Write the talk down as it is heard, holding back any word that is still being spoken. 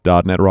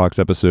.NET Rocks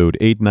episode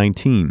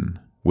 819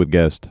 with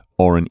guest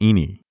Oren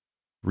Eini.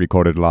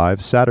 Recorded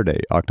live Saturday,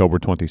 October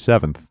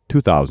 27th,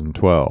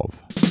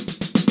 2012.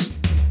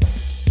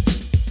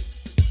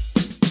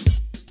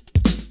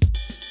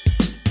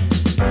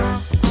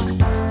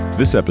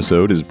 This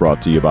episode is brought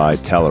to you by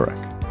Telerik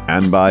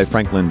and by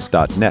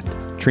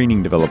Franklins.net,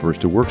 training developers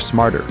to work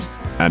smarter,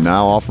 and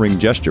now offering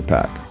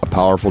GesturePak, a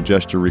powerful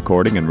gesture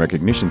recording and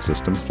recognition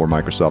system for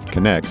Microsoft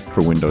Connect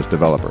for Windows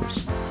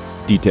developers.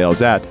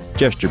 Details at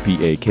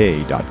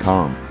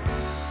gesturepak.com.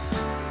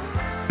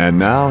 And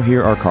now,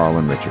 here are Carl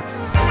and Richard.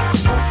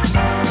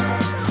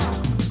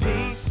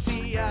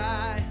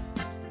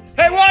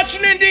 Hey,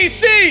 Washington,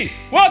 D.C.,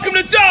 welcome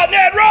to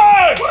 .NET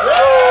Rocks!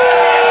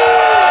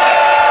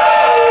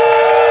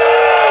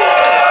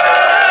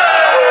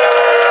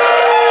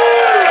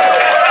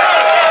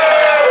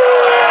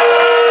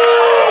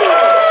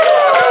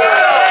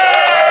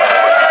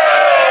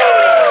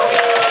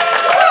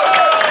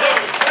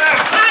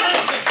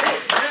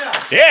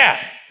 Yeah,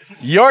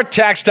 your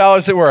tax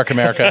dollars at work,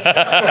 America.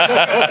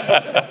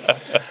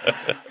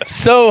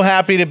 So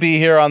happy to be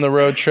here on the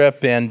road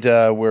trip, and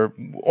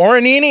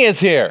Oren Eini is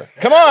here.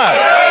 Come on.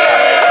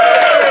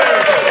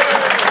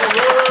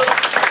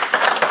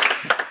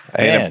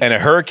 And a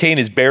hurricane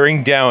is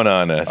bearing down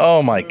on us.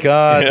 Oh, my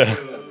God. Yeah.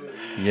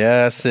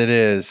 Yes, it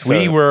is. So,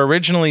 we were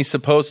originally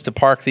supposed to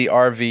park the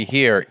RV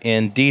here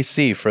in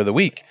D.C. for the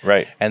week.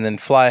 Right. And then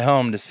fly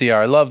home to see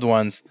our loved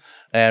ones.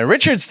 And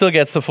Richard still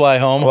gets to fly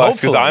home. Well,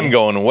 that's because I'm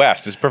going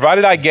west. It's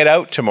provided I get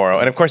out tomorrow.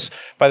 And of course,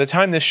 by the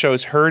time this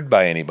show's heard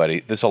by anybody,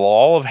 this will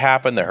all have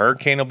happened. The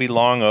hurricane will be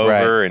long over.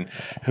 Right. And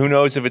who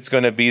knows if it's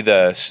going to be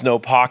the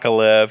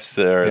snowpocalypse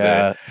or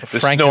the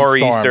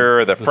snoreaster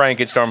or the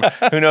Frankenstorm.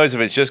 Who knows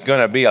if it's just going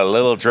to be a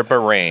little drip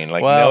of rain.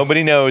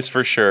 Nobody knows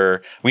for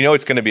sure. We know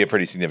it's going to be a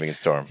pretty significant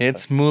storm.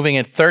 It's moving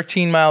at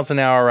 13 miles an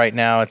hour right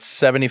now. It's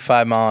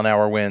 75 mile an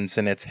hour winds,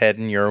 and it's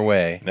heading your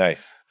way.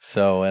 Nice.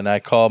 So, and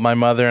I called my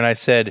mother and I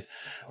said,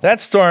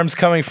 that storm's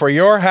coming for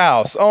your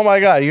house. Oh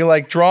my God,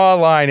 you draw a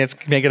line. It's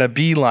making a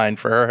beeline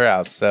for her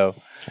house. So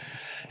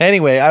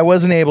anyway, I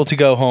wasn't able to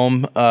go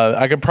home.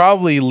 I could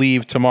probably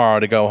leave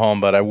tomorrow to go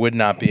home, but I would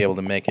not be able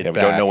to make it back.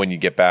 We don't know when you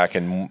get back.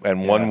 And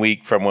 1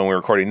 week from when we're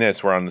recording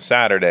this, we're on the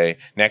Saturday.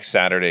 Next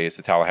Saturday is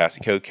the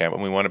Tallahassee Code Camp,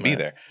 and we want to be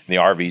there. And the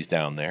RV's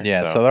down there.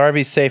 Yeah, so the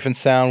RV's safe and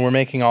sound. We're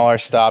making all our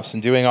stops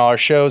and doing all our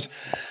shows.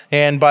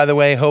 And by the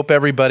way, hope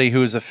everybody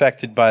who is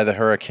affected by the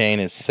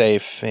hurricane is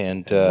safe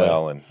and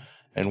well.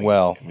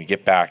 We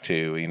get back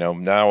to,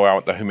 now I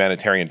want the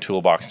humanitarian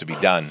toolbox to be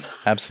done.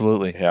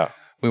 Absolutely. Yeah.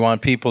 We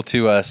want people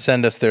to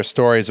send us their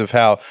stories of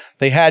how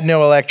they had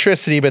no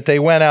electricity, but they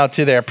went out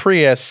to their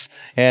Prius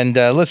and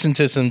listened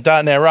to some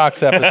 .NET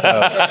Rocks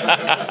episodes.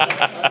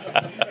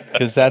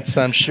 Because that's,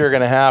 I'm sure, going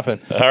to happen.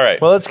 All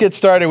right. Well, let's get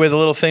started with a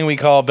little thing we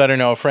call Better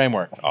Know a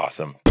Framework.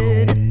 Awesome.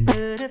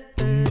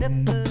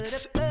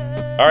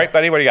 All right,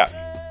 buddy, what do you got?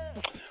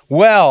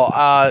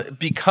 Well,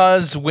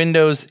 because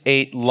Windows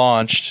 8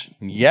 launched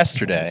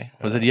yesterday,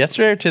 was it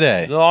yesterday or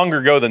today? Longer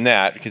ago than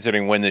that,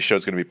 considering when this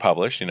show's going to be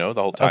published, the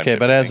whole time. Okay,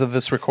 but as of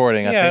this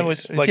recording, I think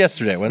it was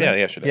yesterday, wasn't it? Yeah,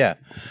 yesterday. Yeah.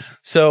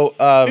 So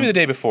maybe the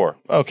day before.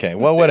 Okay,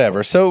 well,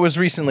 whatever. So it was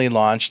recently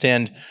launched,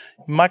 and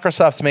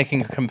Microsoft's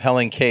making a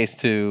compelling case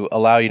to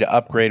allow you to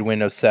upgrade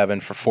Windows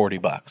 7 for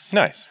 $40.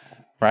 Nice.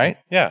 Right?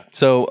 Yeah.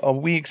 So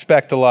we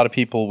expect a lot of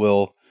people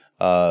will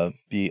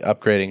be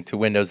upgrading to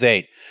Windows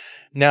 8.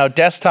 Now,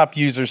 desktop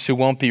users who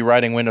won't be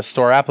writing Windows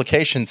Store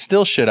applications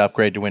still should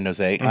upgrade to Windows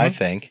 8, I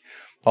think.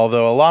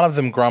 Although a lot of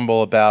them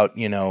grumble about,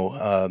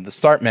 the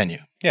start menu.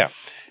 Yeah.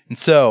 And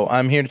so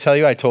I'm here to tell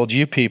you, I told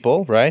you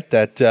people, right,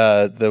 that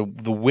the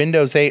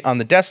Windows 8 on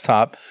the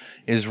desktop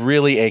is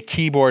really a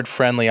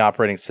keyboard-friendly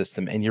operating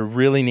system, and you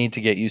really need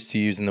to get used to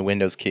using the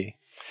Windows key.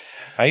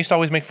 I used to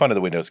always make fun of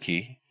the Windows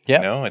key.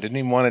 Yeah. I didn't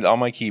even want it on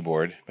my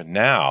keyboard, but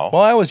now...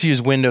 Well, I always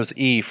use Windows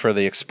E for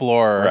the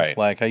Explorer.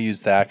 Right. I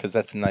use that because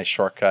that's a nice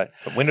shortcut.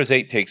 But Windows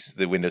 8 takes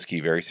the Windows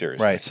key very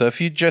seriously. Right. So if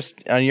you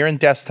you're in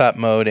desktop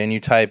mode and you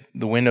type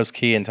the Windows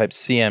key and type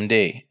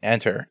CMD,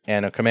 enter,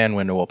 and a command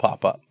window will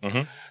pop up.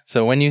 Mm-hmm.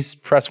 So when you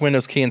press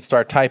Windows key and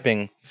start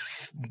typing,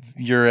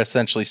 you're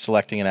essentially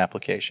selecting an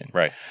application.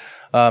 Right.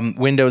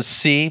 Windows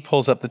C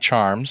pulls up the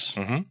charms.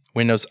 Mm-hmm.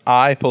 Windows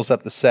I pulls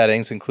up the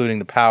settings, including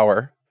the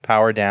power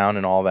down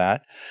and all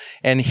that.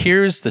 And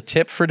here's the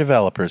tip for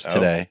developers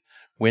today.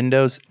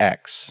 Windows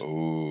X.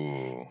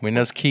 Ooh.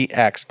 Windows key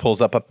X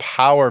pulls up a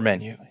power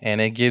menu,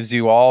 and it gives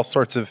you all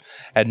sorts of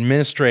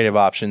administrative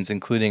options,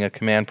 including a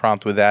command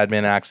prompt with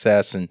admin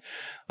access and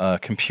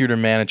computer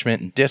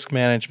management and disk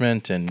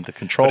management and the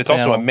control panel. But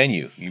it's also a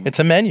menu. It's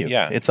a menu.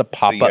 Yeah. It's a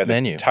pop-up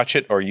menu. Touch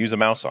it or use a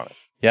mouse on it.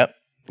 Yep,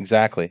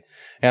 exactly.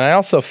 And I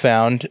also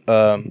found...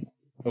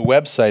 a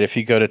website, if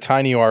you go to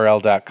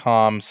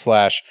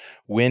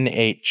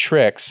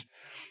tinyurl.com/win8tricks,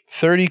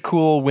 30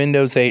 cool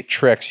Windows 8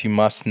 tricks you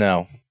must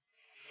know.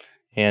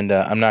 And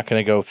I'm not going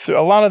to go through.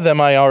 A lot of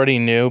them I already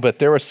knew, but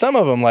there were some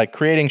of them, like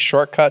creating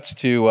shortcuts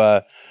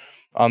to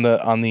on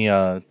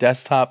the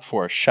desktop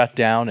for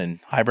shutdown and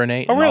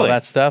hibernate and all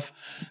that stuff.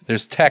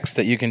 There's text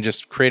that you can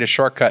just create a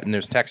shortcut, and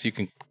there's text you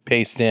can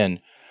paste in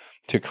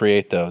to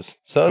create those.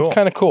 So it's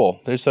kind of cool.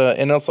 There's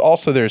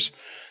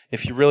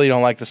if you really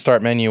don't like the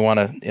start menu, you want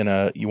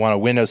a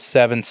Windows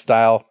 7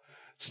 style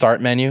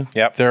start menu.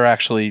 Yep. There are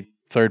actually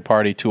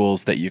third-party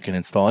tools that you can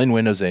install in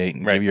Windows 8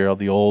 and give you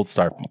the old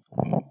start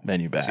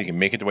menu back. So you can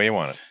make it the way you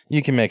want it.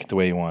 You can make it the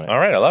way you want it. All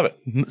right, I love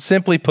it.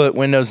 Simply put,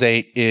 Windows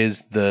 8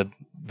 is the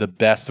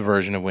best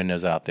version of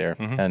Windows out there,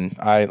 and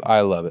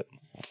I love it.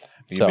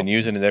 You've been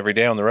using it every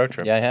day on the road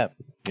trip. Yeah, I have.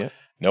 Yeah.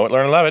 Know it,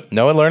 learn, and love it.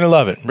 Know it, learn, and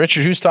love it.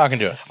 Richard, who's talking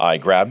to us? I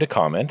grabbed a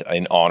comment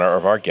in honor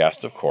of our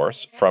guest, of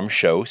course, from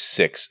show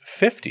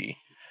 650,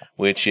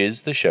 which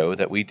is the show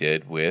that we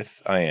did with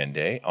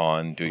Allende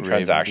on doing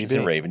transactions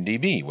in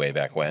RavenDB way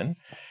back when.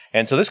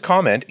 And so this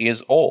comment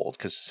is old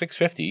because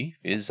 650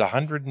 is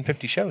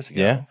 150 shows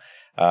ago.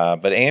 Yeah.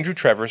 But Andrew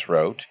Trevors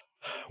wrote,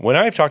 when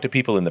I've talked to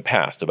people in the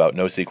past about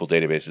NoSQL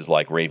databases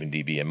like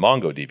RavenDB and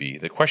MongoDB,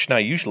 the question I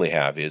usually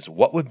have is,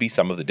 what would be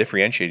some of the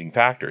differentiating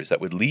factors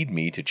that would lead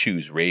me to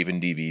choose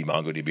RavenDB,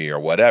 MongoDB, or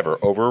whatever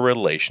over a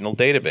relational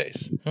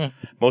database?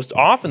 Most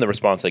often the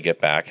response I get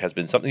back has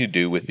been something to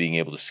do with being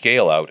able to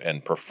scale out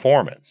and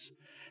performance.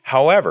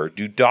 However,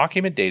 do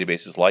document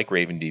databases like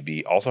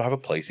RavenDB also have a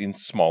place in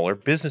smaller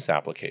business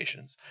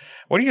applications?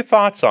 What are your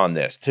thoughts on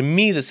this? To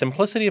me, the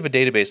simplicity of a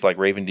database like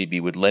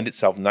RavenDB would lend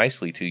itself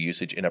nicely to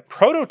usage in a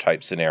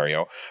prototype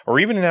scenario or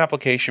even an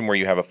application where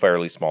you have a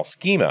fairly small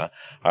schema.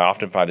 I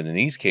often find in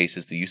these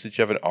cases the usage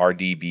of an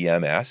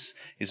RDBMS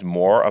is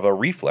more of a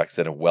reflex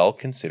than a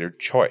well-considered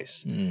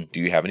choice. Do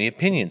you have any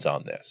opinions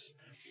on this?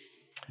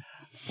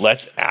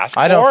 Let's ask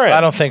Oren. I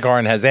don't think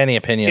Oren has any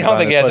opinions on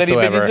this whatsoever. I don't think he has any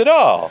opinions at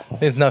all.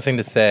 There's nothing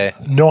to say.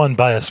 No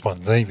unbiased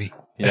one, maybe.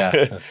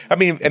 Yeah. I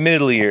mean,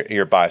 admittedly,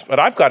 you're biased, but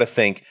I've got to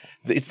think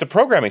it's the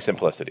programming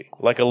simplicity.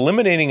 Like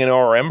eliminating an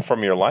ORM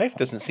from your life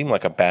doesn't seem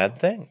like a bad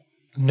thing.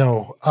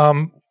 No.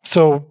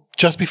 So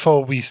just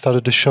before we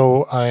started the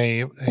show,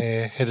 I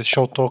had a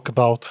short talk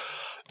about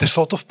the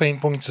sort of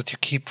pain points that you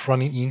keep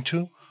running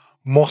into,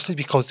 mostly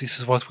because this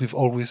is what we've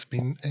always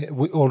done.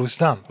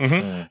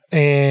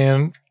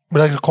 And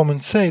like the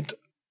comment said,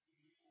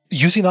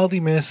 using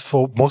RDMS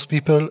for most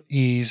people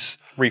is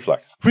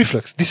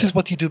reflex. This is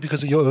what you do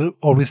because you're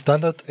always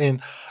done that, and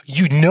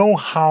you know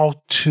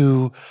how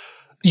to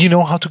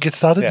get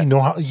started. Yeah.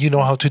 You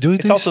know how to do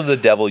it. It's also the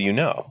devil you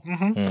know.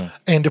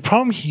 And the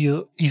problem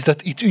here is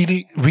that it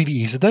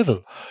really is a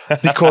devil,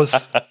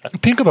 because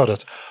think about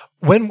it.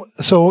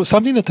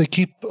 Something that I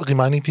keep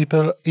reminding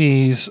people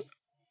is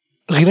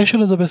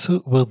relational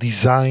databases were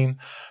designed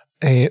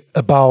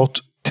about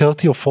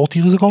 30 or 40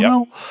 years ago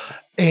now.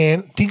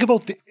 And think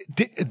about the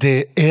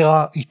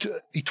era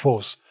it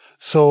was.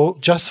 So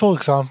just for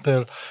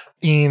example,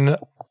 in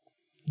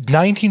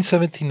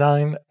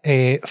 1979,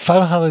 a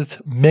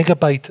 500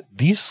 megabyte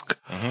disk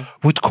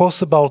would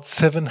cost about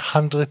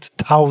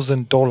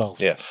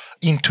 $700,000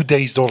 in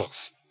today's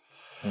dollars.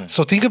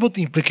 So think about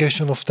the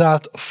implication of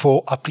that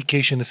for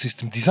application and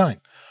system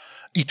design.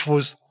 It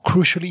was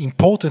crucially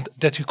important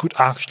that you could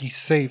actually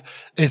save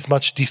as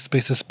much disk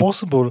space as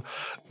possible,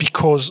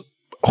 because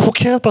who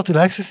cares about the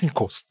licensing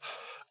cost?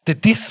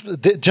 Just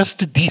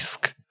the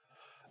disk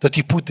that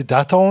you put the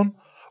data on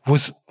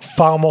was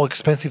far more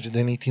expensive than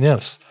anything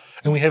else.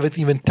 And we haven't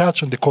even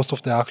touched on the cost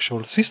of the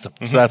actual system.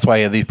 So that's why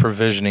you have the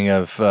provisioning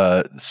of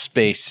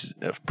space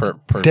per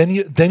then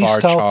you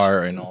start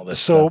char and all this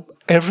stuff.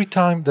 Every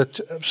DBA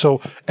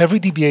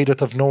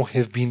that I've known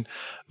have been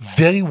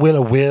very well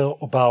aware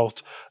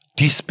about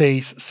disk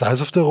space,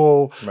 size of the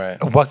row,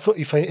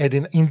 if I add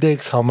an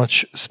index, how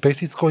much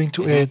space it's going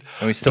to add.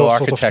 And we still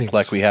architect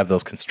like we have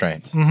those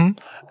constraints.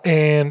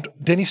 And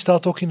then you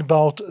start talking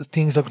about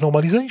things like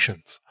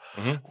normalizations.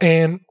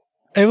 And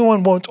everyone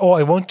I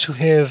want to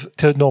have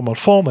third normal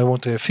form, I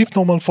want to have fifth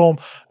normal form,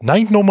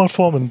 ninth normal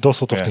form, and those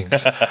sort of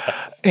things.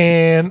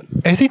 And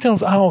as it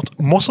turns out,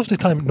 most of the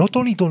time, not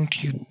only don't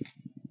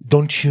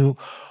you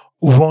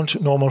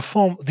want normal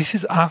form, this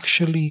is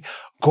actually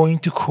going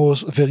to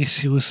cause very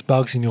serious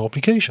bugs in your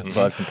applications.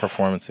 Bugs and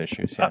performance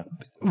issues,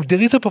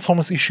 there is a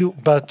performance issue,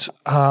 but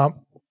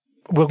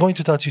we're going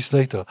to touch this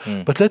later.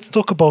 But let's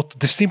talk about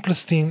the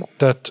simplest thing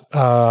that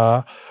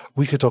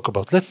we could talk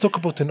about. Let's talk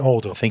about an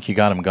order. I think you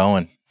got him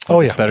going.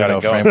 Yeah. Better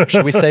know framework.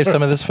 Should we save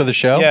some of this for the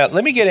show? Yeah,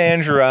 let me get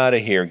Andrew out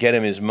of here, get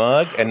him his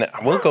mug, and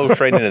we'll go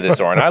straight into this,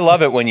 Oren. I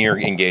love it when you're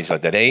engaged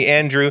like that. Hey,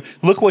 Andrew,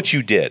 look what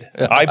you did.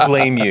 I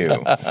blame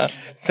you.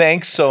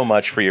 Thanks so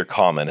much for your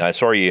comment. I'm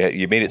sorry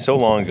you made it so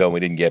long ago and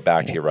we didn't get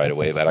back to you right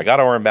away, but I got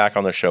Oren back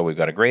on the show. We've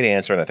got a great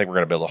answer, and I think we're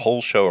going to build a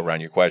whole show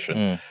around your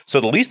question. So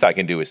the least I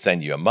can do is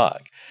send you a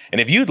mug. And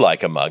if you'd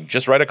like a mug,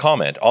 just write a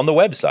comment on the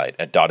website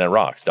at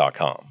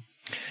 .netrocks.com.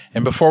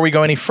 And before we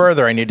go any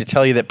further, I need to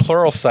tell you that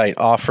Pluralsight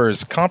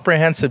offers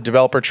comprehensive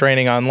developer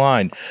training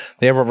online.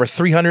 They have over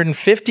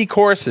 350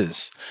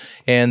 courses,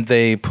 and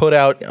they put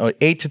out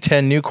 8 to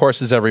 10 new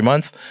courses every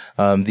month.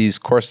 These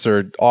courses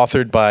are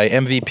authored by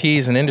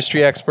MVPs and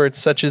industry experts,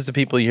 such as the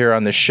people you hear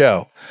on this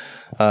show.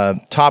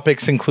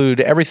 Topics include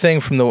everything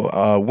from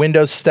the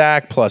Windows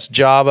stack, plus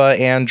Java,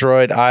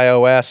 Android,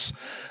 iOS,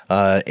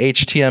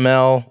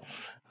 HTML,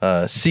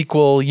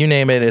 SQL, you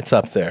name it, it's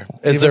up there.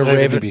 Is Even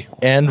there RavenDB.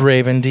 and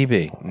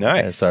RavenDB?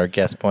 Nice. As our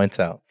guest points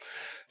out.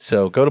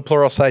 So go to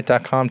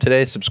pluralsight.com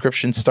today.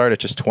 Subscriptions start at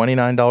just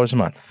 $29 a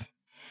month.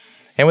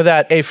 And with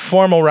that, a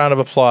formal round of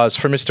applause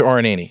for Mr.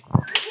 Oren Eini.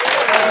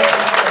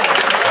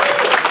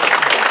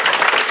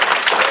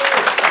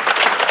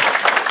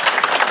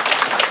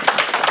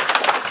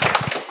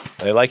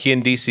 They like you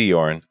in DC,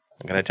 Oren.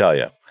 I'm going to tell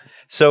you.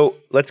 So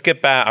let's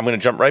get back. I'm going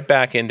to jump right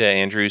back into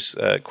Andrew's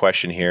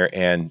question here.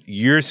 And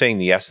you're saying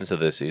the essence of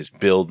this is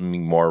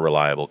building more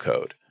reliable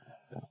code.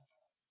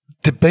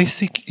 The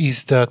basic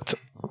is that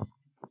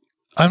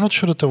I'm not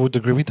sure that I would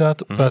agree with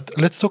that, but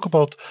let's talk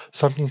about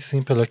something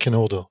simple like an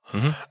order.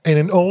 And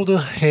an order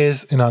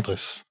has an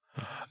address.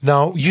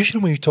 Now,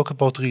 usually when we talk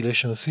about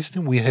relational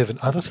system, we have an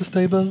addresses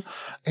table,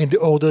 and the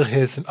order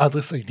has an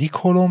address ID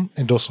column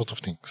and those sort of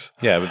things.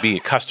 Yeah, it would be a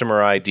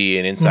customer ID,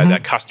 and inside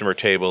that customer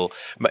table,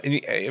 I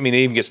mean, it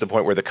even gets to the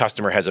point where the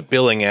customer has a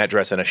billing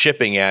address and a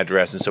shipping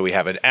address, and so we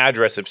have an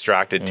address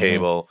abstracted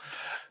table.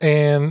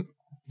 And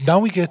now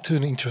we get to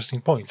an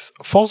interesting points.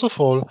 First of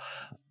all,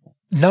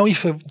 now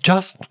if I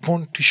just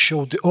want to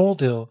show the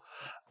order,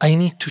 I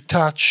need to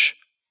touch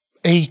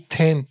 8,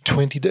 10,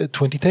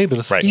 20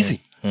 tables. Right.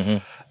 Easy.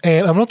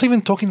 And I'm not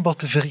even talking about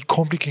the very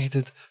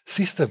complicated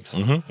systems.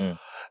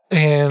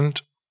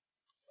 And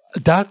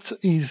that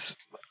is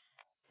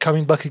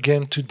coming back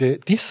again to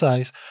this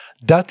size.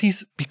 That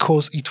is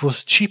because it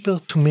was cheaper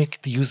to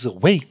make the user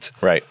wait.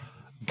 Right.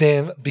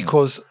 Then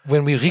because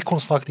when we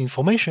reconstruct the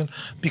information,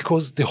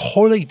 because the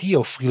whole idea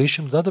of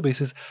relational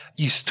databases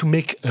is to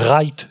make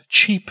write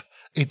cheap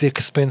at the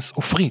expense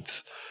of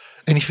reads.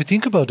 And if you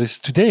think about this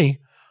today,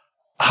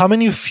 how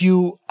many of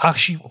you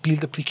actually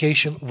build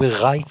application where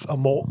writes are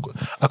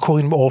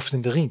occurring more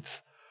often than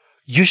reads?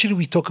 Usually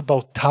we talk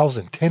about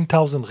 1,000,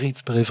 10,000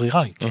 reads per every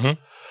write.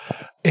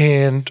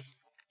 And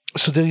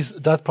so there is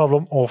that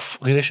problem of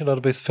relational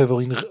database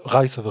favoring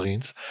writes over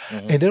reads.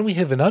 And then we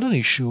have another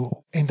issue,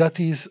 and that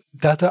is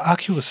data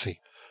accuracy.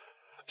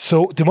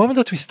 So the moment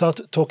that we start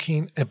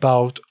talking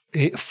about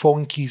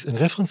foreign keys and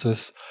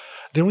references,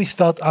 then we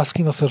start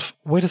asking ourselves,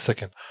 wait a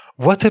second,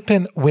 what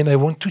happened when I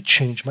want to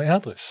change my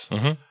address?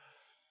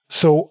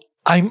 So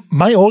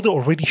my order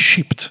already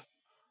shipped.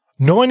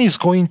 No one is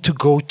going to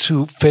go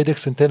to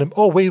FedEx and tell them,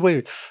 oh,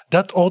 wait,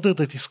 that order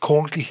that is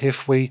currently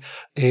halfway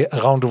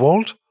around the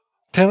world,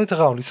 turn it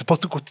around. It's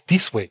supposed to go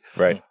this way.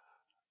 Right.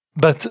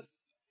 But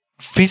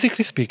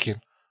physically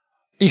speaking,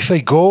 if I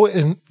go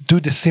and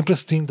do the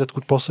simplest thing that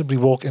could possibly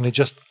work and I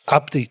just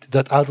update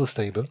that address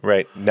table.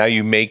 Right. Now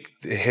you make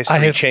the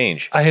history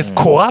change. I have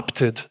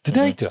corrupted the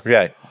data.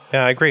 Right.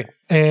 Yeah, I agree.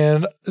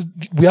 And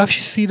we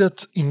actually see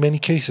that in many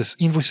cases,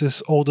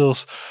 invoices,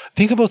 orders.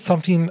 Think about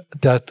something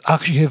that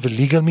actually have a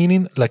legal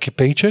meaning, like a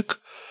paycheck.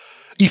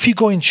 If you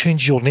go and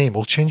change your name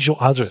or change your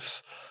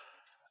address,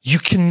 you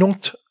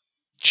cannot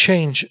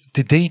change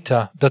the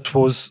data that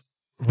was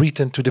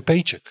written to the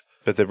paycheck.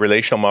 But the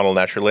relational model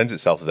naturally lends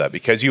itself to that.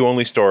 Because you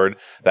only stored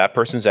that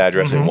person's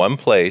address in one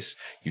place,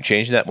 you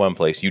change in that one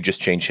place, you just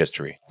change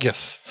history.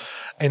 Yes.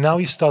 And now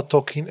you start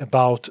talking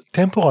about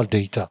temporal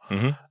data.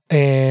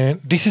 And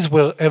this is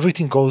where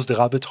everything goes the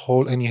rabbit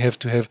hole, and you have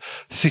to have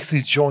 60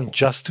 join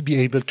just to be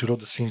able to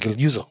load a single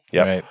user.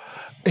 Yeah. Right.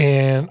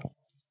 And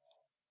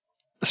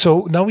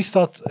so now we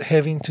start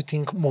having to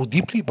think more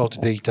deeply about the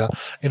data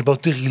and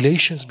about the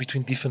relations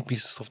between different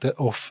pieces of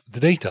the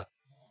data.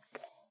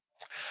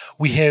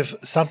 We have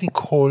something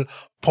called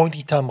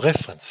point-in-time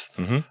reference.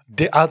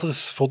 The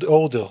address for the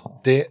order,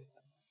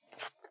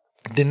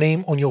 the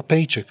name on your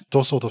paycheck,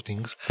 those sort of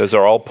things. Those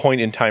are all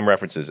point-in-time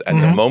references.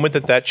 And the moment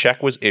that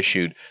check was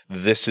issued,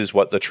 this is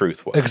what the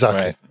truth was.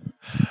 Exactly. Right.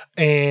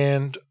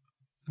 And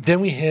then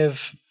we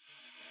have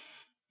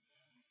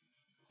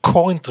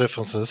current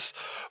references.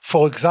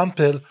 For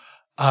example,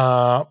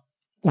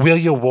 where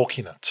you're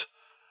working at.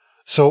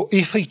 So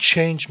if I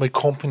change my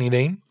company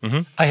name,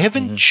 I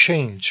haven't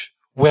changed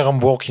where I'm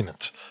working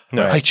at.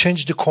 No. I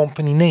changed the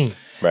company name.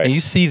 Right. And you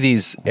see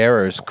these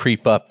errors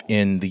creep up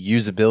in the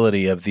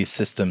usability of these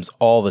systems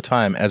all the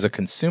time as a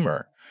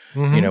consumer.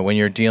 You know, when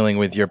you're dealing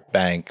with your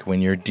bank, when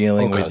you're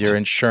dealing with your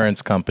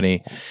insurance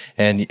company,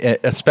 and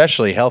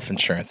especially health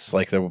insurance,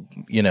 like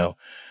no,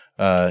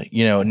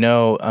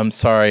 I'm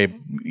sorry.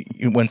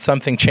 When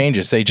something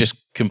changes, they just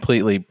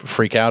completely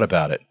freak out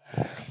about it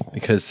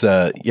because,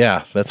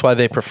 that's why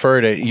they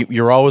prefer to.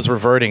 You're always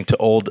reverting to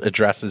old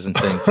addresses and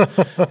things.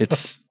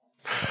 It's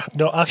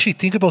No, actually,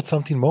 think about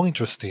something more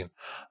interesting.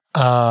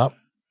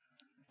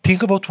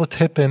 Think about what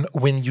happened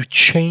when you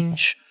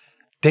change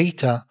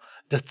data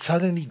that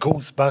suddenly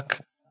goes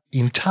back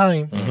in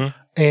time.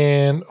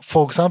 And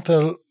for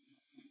example,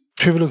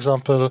 trivial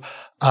example,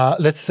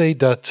 let's say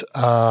that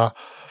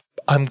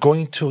I'm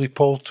going to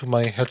report to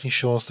my health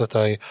insurance that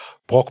I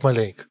broke my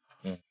leg,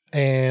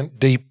 and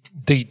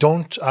they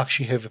don't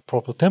actually have a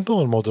proper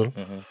temporal model.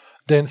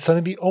 Then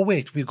suddenly, oh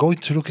wait, we're going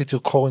to look at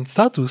your current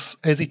status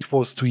as it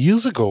was 2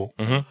 years ago,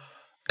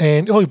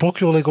 and you broke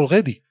your leg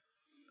already.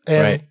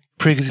 And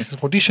pre-existing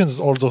conditions,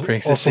 all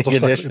sorts of stuff.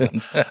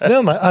 conditions.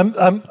 No, man,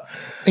 I'm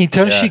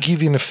intentionally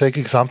giving a fake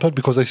example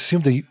because I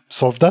assume they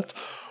solved that,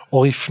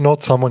 or if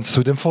not, someone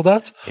sued them for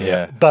that.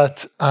 Yeah.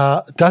 But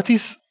that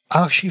is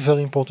actually a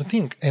very important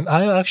thing. And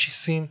I actually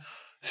seen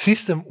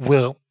system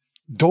where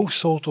those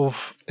sort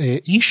of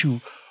issue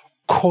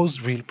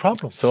cause real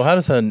problems. So how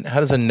does a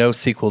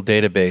NoSQL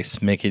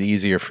database make it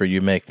easier for you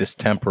to make this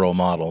temporal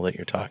model that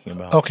you're talking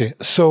about? Okay,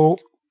 so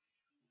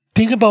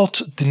think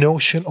about the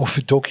notion of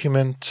a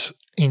document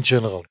in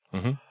general.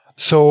 Mm-hmm.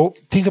 So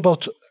think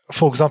about,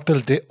 for example,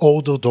 the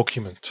order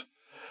document.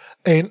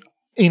 And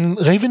in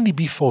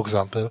RavenDB, for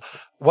example,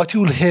 what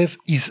you will have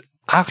is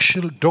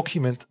actual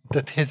document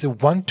that has a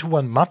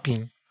one-to-one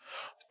mapping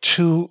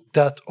to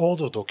that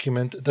order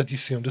document that you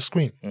see on the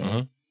screen.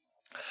 Mm-hmm.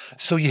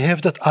 So you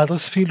have that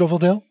address field over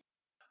there.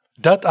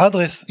 That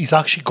address is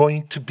actually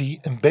going to be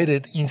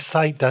embedded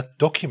inside that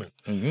document.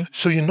 Mm-hmm.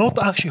 So you're not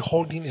actually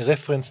holding a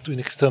reference to an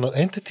external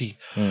entity.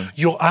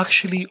 You're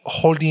actually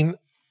holding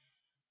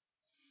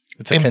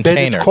It's a embedded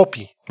container.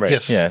 copy. Right.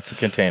 Yes. Yeah, it's a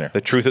container.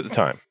 The truth at the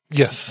time.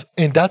 Yes.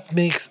 And that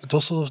makes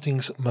those sort of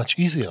things much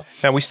easier.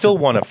 Now, we still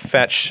want to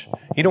fetch,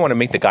 you don't want to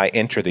make the guy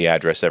enter the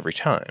address every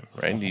time,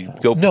 right? You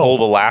go No. pull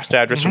the last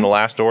address from the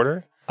last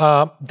order.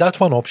 That's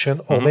one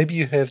option. Or maybe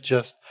you have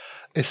just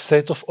a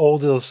set of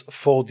orders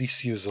for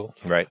this user.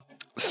 Right.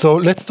 So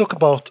let's talk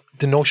about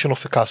the notion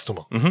of a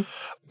customer.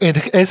 And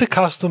as a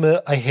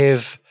customer, I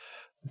have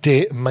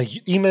my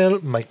email,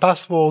 my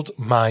password,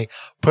 my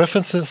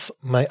preferences,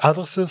 my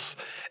addresses,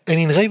 and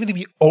in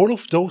RavenDB, all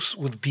of those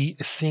would be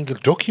a single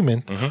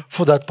document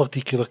for that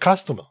particular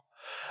customer.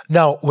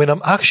 Now, when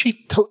I'm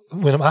actually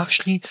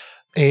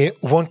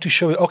want to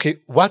show, okay,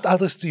 what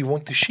address do you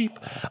want to ship?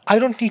 I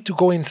don't need to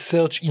go and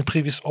search in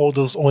previous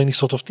orders or any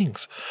sort of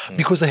things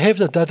because I have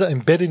that data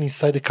embedded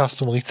inside the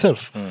customer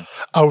itself. I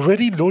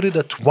already loaded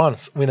that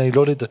once when I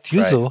loaded that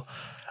user.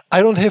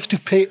 I don't have to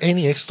pay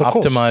any extra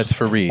cost. Optimized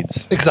for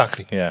reads.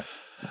 Exactly. Yeah.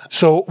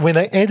 So when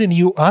I add a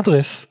new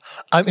address,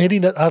 I'm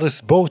adding that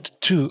address both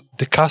to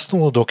the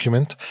customer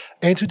document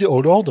and to the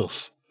old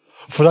orders.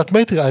 For that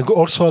matter, I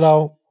also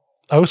allow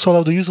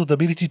the user the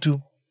ability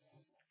to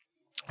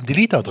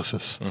delete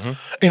addresses.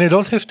 And I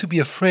don't have to be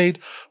afraid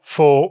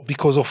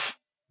because of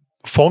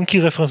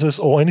funky references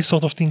or any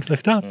sort of things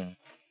like that.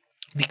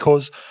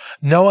 Because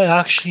now I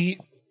actually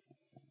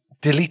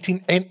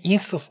deleting an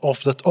instance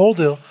of that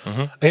order,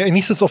 an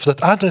instance of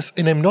that address,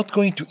 and I'm not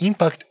going to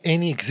impact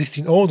any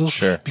existing orders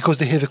because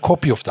they have a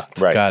copy of that.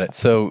 Right. Got it.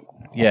 So,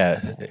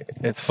 yeah,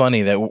 it's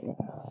funny that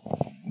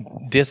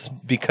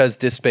because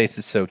disk space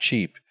is so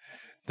cheap,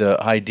 the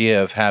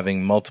idea of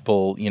having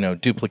multiple,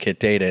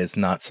 duplicate data is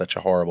not such a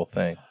horrible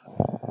thing.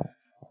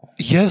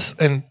 Yes,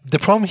 and the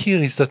problem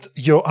here is that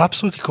you're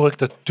absolutely correct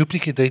that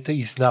duplicate data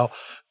is now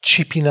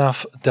cheap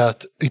enough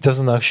that it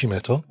doesn't actually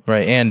matter.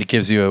 Right, and it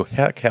gives you a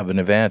heck of an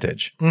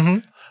advantage.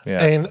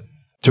 Yeah. And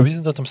the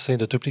reason that I'm saying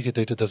that duplicate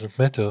data doesn't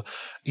matter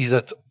is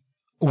that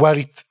while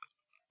it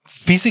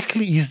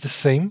physically is the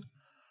same,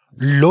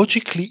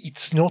 logically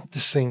it's not the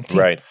same thing.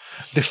 Right.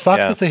 The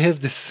fact that I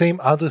have the same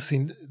address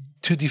in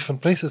two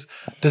different places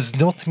does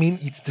not mean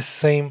it's the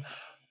same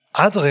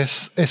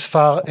address as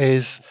far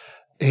as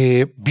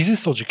a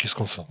business logic is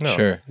concerned. No.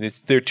 Sure.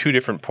 They're two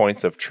different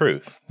points of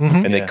truth,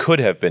 and they could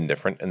have been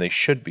different, and they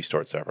should be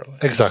stored separately.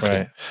 Exactly.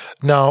 Right.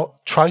 Now,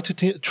 try to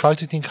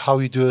think how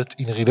you do it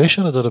in a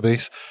relational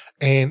database,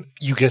 and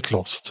you get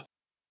lost.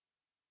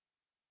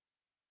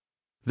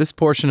 This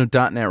portion of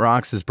 .NET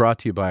Rocks is brought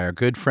to you by our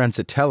good friends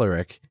at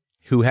Telerik,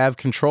 who have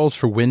controls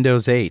for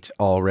Windows 8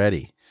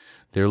 already.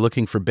 They're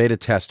looking for beta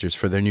testers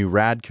for their new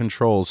RAD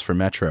controls for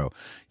Metro.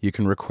 You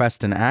can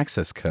request an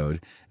access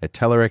code at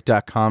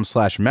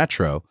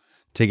telerik.com/metro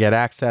to get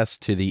access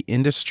to the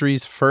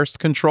industry's first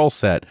control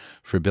set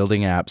for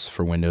building apps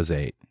for Windows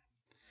 8.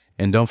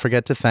 And don't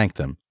forget to thank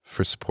them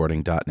for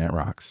supporting .NET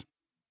Rocks.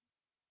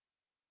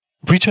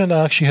 Richard and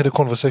I actually had a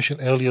conversation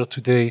earlier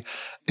today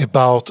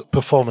about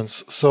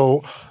performance.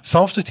 So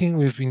some of the things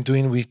we've been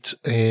doing with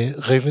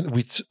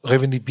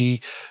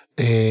RavenDB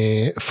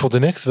for the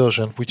next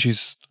version, which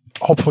is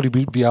hopefully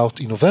will be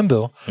out in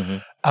November,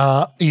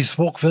 is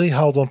work very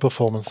hard on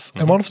performance.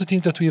 And one of the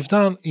things that we have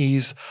done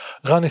is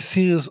run a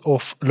series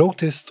of load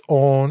tests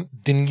on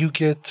the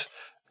NuGet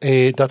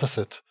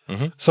dataset.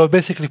 So I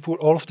basically put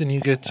all of the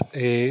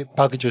NuGet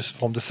packages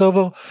from the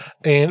server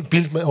and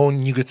build my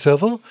own NuGet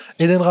server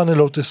and then run a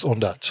load test on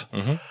that.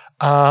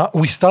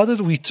 We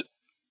started with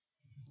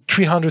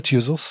 300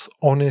 users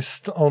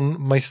on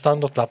my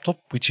standard laptop,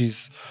 which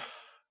is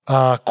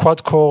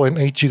quad core and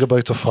 8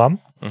 GB of RAM.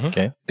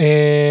 Okay.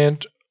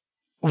 And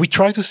we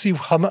try to see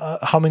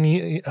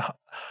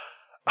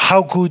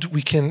how good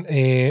we can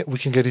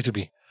get it to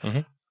be.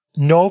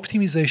 No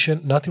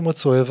optimization, nothing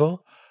whatsoever.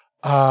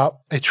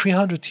 At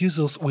 300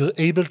 users, we're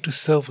able to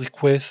serve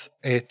requests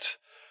at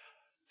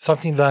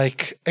something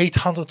like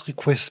 800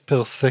 requests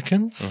per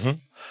second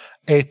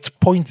at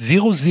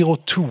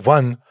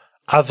 0.0021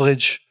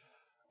 average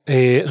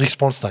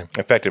response time.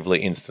 Effectively,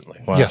 instantly.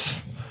 Wow.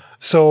 Yes.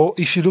 So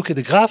if you look at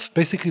the graph,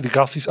 basically the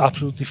graph is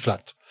absolutely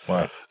flat.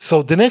 Wow.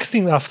 So the next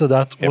thing after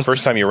that The was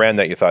first time you ran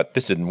that, you thought,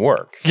 this didn't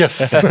work. Yes.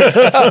 Then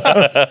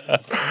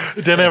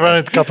I ran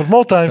it a couple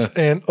more times,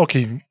 and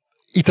okay,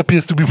 it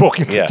appears to be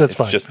working. Yeah, That's it's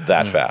fine. just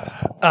that fast.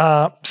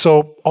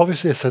 So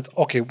obviously I said,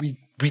 okay, we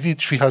did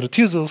 300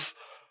 users.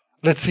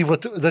 Let's see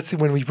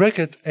when we break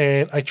it.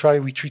 And I try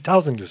with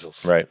 3,000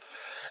 users. Right.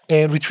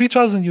 And with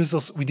 3,000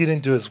 users, we didn't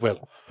do as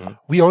well. Mm-hmm.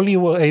 We only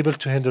were able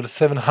to handle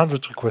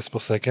 700 requests per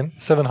second,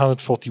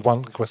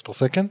 741 requests per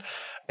second,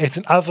 at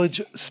an average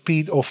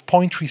speed of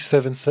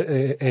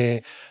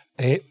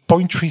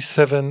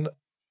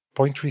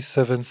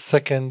 0.37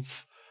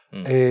 seconds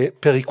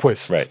per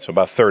request. Right. So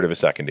about a third of a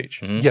second each.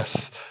 Mm-hmm.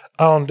 Yes.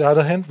 On the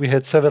other hand, we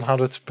had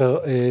 700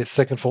 per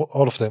second for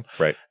all of them.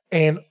 Right.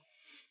 And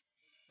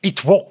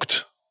it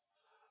worked.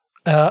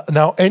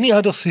 Now, any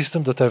other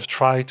system that I've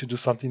tried to do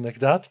something like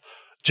that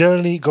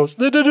generally goes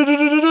boom,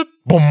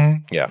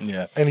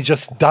 Yeah. and it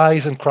just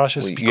dies and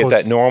crashes. You get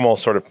that normal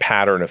sort of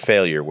pattern of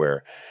failure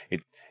where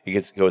it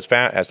goes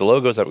fast. As the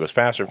load goes up, it goes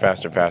faster,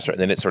 faster, faster,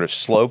 and then it sort of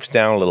slopes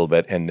down a little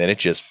bit, and then it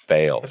just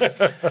fails.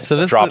 So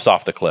this Drops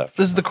off the cliff.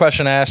 This is the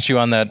question I asked you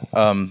on that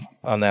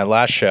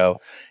last show,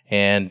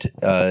 and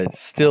it's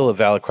still a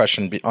valid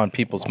question on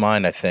people's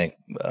mind, I think,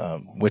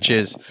 which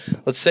is,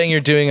 let's say you're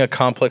doing a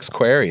complex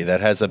query that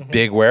has a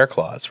big where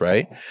clause,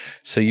 right?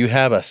 So you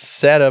have a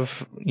set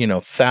of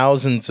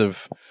thousands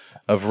of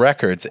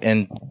records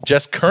and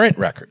just current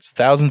records,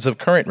 thousands of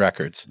current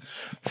records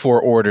for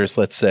orders,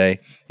 let's say,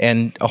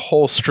 and a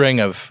whole string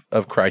of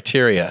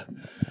criteria.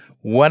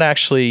 What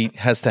actually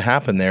has to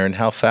happen there, and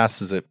how fast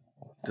does it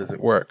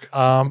work?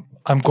 I'm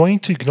going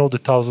to ignore the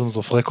thousands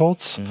of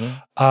records.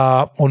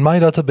 On my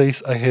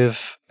database, I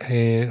have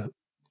a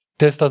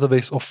test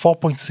database of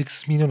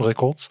 4.6 million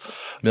records.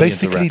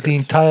 Millions of Basically, the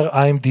records. entire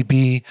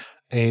IMDb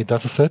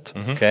dataset.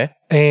 Okay.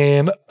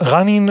 And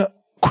running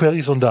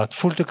queries on that,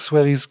 full text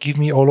queries, give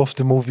me all of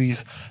the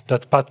movies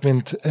that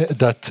Batman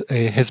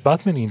has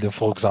Batman in them,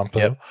 for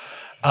example.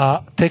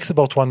 Takes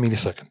about 1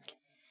 millisecond.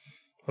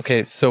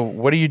 Okay, so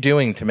what are you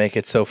doing to make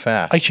it so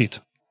fast? I cheat.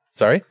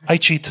 Sorry? I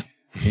cheat.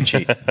 You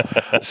cheat.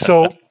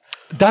 So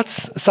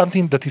that's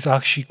something that is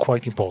actually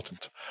quite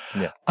important.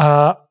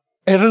 Yeah.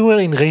 Everywhere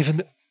in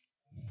Raven,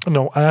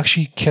 no, I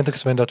actually can't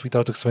explain that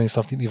without explaining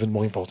something even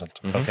more important.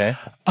 Okay.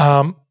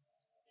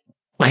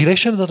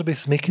 Relational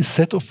database make a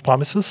set of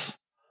promises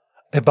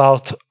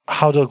about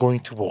how they're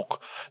going to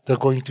work. They're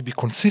going to be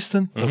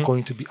consistent, they're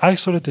going to be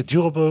isolated,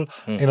 durable,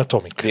 and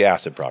atomic. The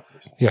acid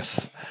properties.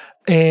 Yes.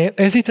 And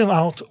as it turned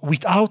out,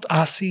 without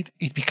ACID,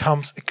 it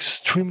becomes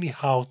extremely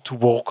hard to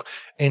work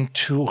and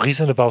to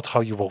reason about how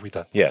you work with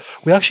that. Yes.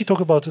 We actually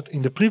talked about it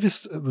in the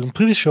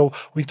previous show.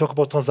 We talked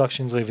about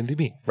transactions in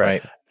RavenDB.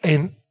 Right.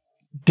 And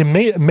the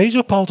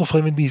major part of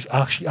RavenDB is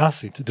actually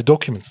ACID, the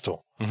document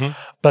store.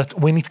 But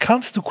when it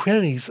comes to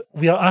queries,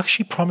 we are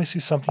actually promising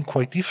you something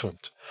quite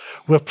different.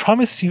 We'll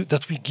promise you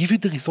that we give you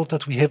the result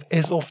that we have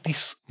as of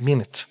this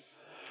minute.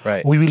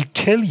 Right. We will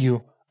tell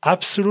you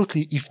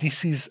absolutely if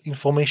this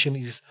information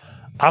is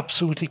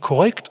absolutely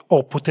correct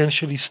or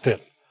potentially still.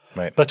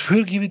 Right. But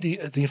we'll give you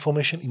the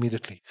information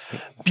immediately.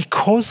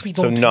 Because we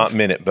So don't not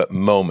minute, but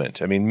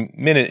moment. I mean,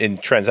 minute in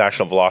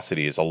transactional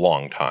velocity is a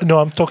long time. No,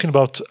 I'm talking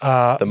about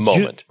The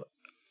moment.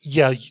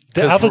 The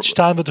average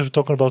time that we're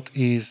talking about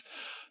is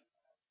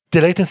the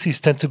latencies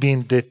tend to be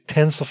in the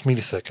tens of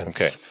milliseconds.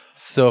 Okay.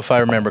 So if I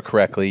remember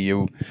correctly,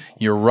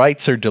 your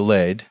writes are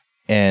delayed,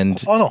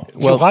 and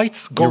your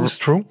writes goes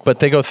through, but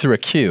they go through a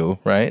queue,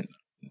 right?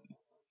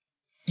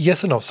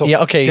 Yes and no. So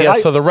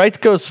So the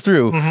write goes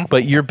through,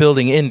 but you're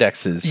building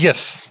indexes.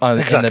 Yes,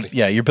 exactly.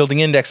 You're building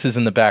indexes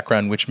in the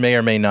background, which may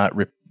or may not.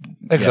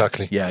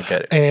 Exactly. Yeah, I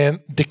get it. And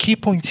the key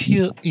point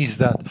here is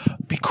that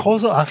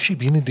because I actually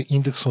building the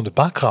index on the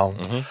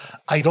background,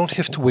 I don't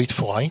have to wait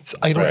for writes.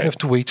 I don't have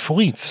to wait for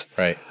reads.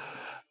 Right.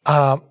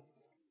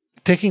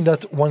 Taking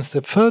that one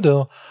step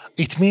further,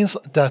 it means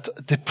that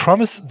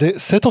the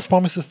set of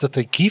promises that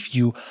I give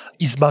you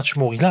is much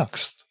more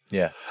relaxed.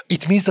 Yeah.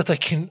 It means that I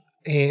can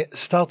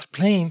start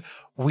playing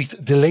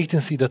with the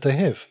latency that I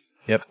have.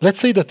 Yep. Let's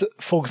say that,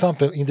 for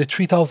example, in the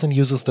 3,000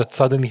 users that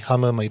suddenly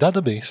hammer my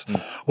database,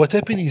 what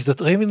happened is that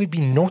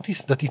RavenDB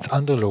noticed that it's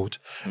under load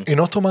and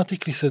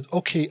automatically said,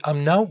 okay,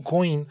 I'm now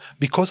going,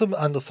 because I'm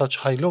under such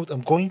high load,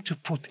 I'm going to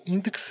put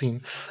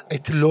indexing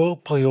at lower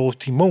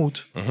priority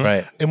mode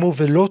Right. and move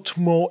a lot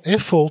more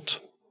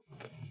effort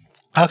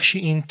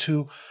actually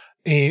into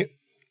a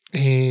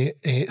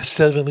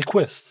server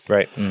requests.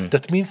 Right.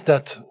 That means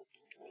that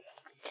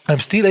I'm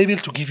still able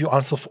to give you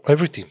answer for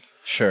everything.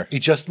 Sure. It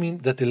just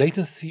means that the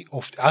latency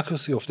of the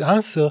accuracy of the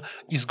answer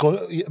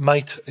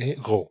might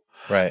grow.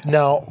 Right.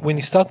 Now, when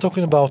you start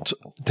talking about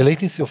the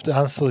latency of the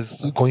answer is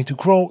going to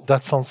grow,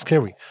 that sounds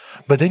scary.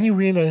 But then you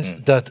realize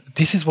that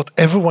this is what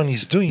everyone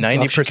is doing.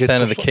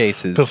 90% of the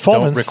cases don't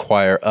performance.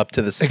 require up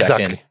to the second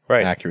Exactly.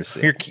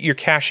 accuracy. You're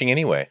caching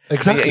anyway.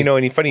 Exactly. You know,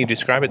 and funny you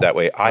describe it that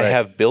way. I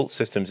have built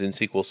systems in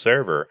SQL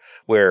Server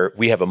where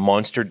we have a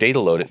monster data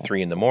load at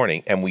 3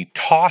 a.m. and we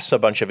toss a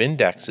bunch of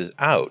indexes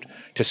out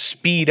to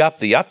speed up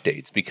the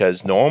updates,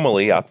 because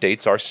normally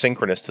updates are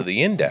synchronous to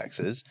the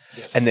indexes,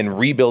 and then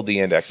rebuild the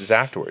indexes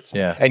afterwards.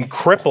 Yeah. And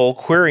cripple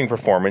querying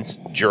performance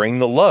during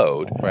the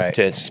load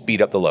to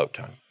speed up the load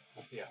time.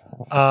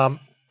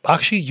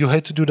 Actually, you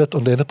had to do that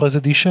on the Enterprise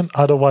Edition.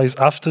 Otherwise,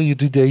 after you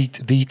do the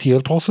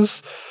ETL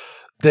process,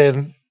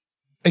 then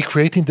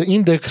creating the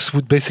index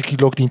would basically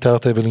lock the entire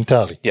table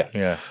entirely.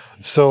 Yeah.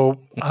 So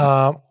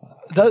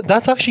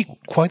that's actually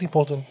quite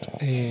important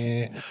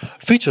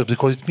feature,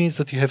 because it means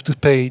that you have to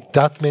pay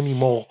that many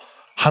more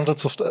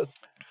tens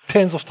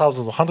of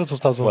thousands or hundreds of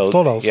thousands of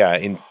dollars. Yeah,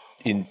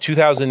 in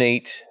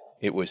 2008,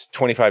 it was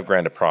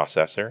 $25,000 a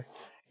processor.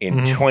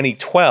 In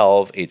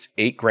 2012, it's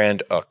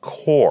 $8,000 a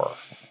core.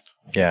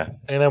 Yeah.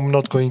 And I'm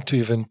not going to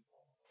even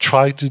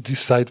try to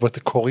decide what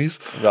the core is.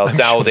 Well, it's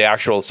now the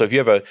actual. So if you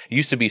have it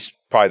used to be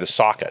probably the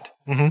socket,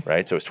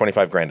 right? So it's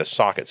 $25,000 a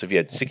socket. So if you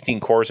had 16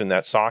 cores in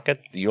that socket,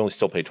 you only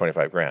still pay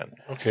 $25,000.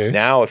 Okay.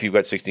 Now, if you've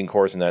got 16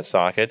 cores in that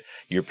socket,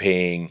 you're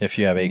paying, if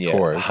you have 8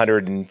 cores,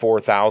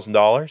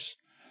 $104,000.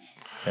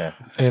 Yeah.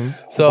 And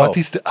so, what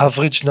is the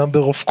average number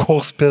of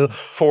cores per?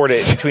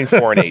 Between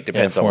 4 and 8,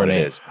 depends on what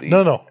it is.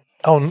 No.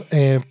 On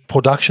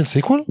production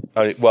SQL?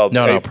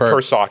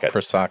 Per socket.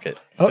 Per socket.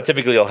 So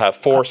typically, you'll have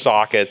 4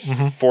 sockets,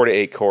 4 to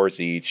 8 cores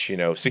each.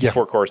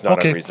 64 cores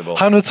not unreasonable.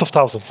 Hundreds of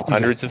thousands.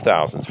 Hundreds of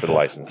thousands for the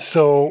license.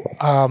 So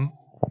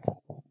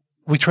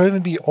with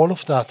RavenDB, all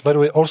of that. By the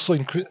way, also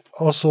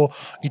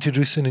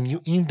introducing a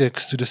new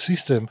index to the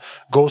system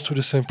goes through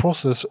the same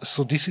process.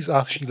 So this is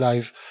actually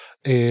live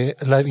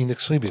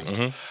index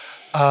rebuild.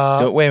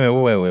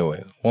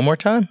 Wait. One more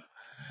time.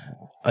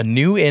 A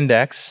new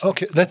index.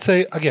 Okay, let's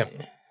say again,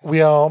 we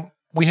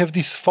have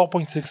this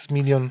 4.6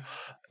 million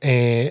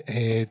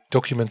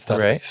documents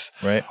database.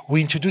 Right. We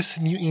introduce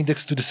a new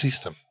index to the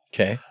system.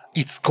 Okay.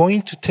 It's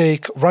going to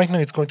take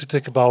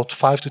about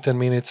 5 to 10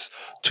 minutes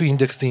to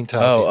index the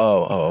entirety.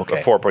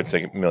 Okay.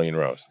 4.6 million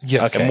rows.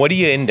 Yes. Okay. And what are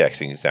you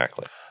indexing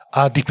exactly?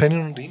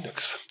 Depending on the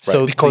index.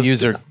 So because the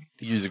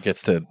user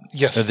gets to, or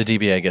the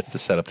DBA gets to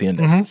set up the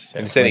indexes.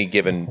 And it's any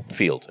given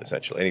field,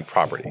 essentially, any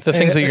property. The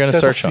things that you're going to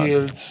search on.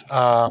 Fields,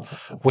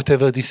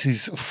 whatever this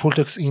is, full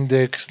text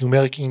index,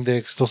 numeric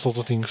index, those sort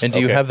of things. And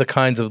do you have the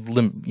kinds of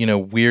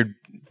weird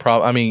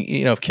problem? I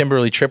mean, if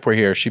Kimberly Tripp were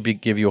here,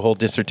 she'd give you a whole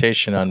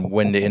dissertation on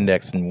when to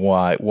index and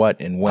why, what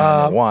and when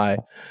and why.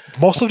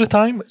 Most of the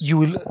time, you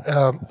will.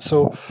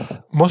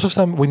 Most of the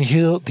time, when you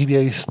hear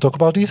DBAs talk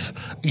about this,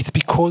 it's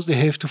because they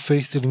have to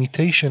face the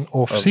limitation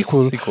of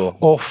SQL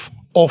of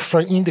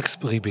offline index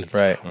rebuilds.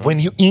 Right.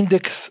 When you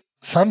index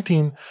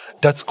something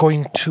that's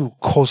going to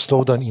cause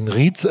slowdown in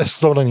reads,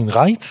 slowdown in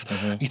writes,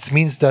 it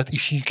means that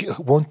if you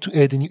want to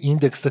add a new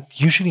index,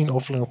 that's usually an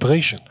offline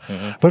operation.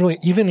 By the way,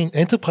 even in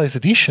enterprise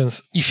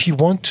editions, if you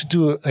want to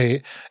do a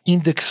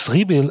index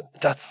rebuild,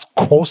 that's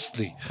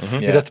costly.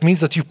 And that means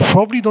that you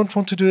probably don't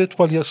want to do it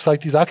while your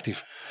site is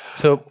active.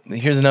 So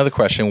here's another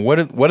question: What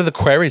do the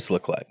queries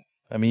look like?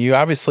 I mean, you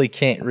obviously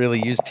can't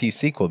really use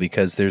T-SQL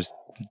because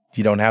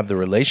you don't have the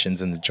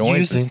relations and the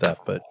joins and stuff,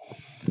 but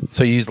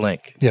so you use LINQ.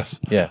 Yes.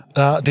 Yeah.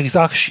 There is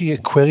actually a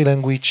query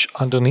language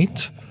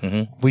underneath,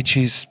 which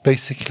is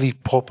basically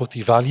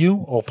property value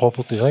or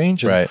property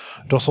range and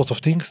those sort of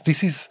things.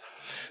 This is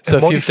so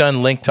if you've done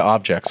LINQ to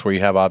objects where you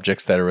have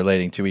objects that are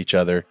relating to each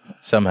other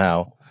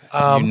somehow,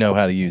 you know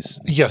how to use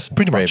yes,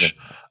 pretty much.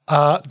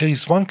 There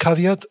is one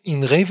caveat.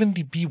 In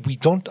RavenDB, we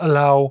don't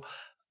allow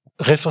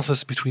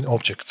references between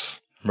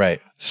objects.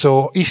 Right.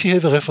 So if you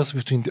have a reference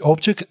between the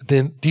object,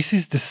 then this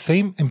is the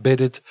same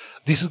embedded.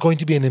 This is going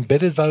to be an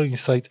embedded value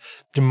inside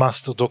the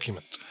master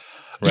document.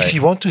 Right. If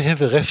you want to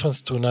have a reference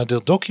to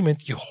another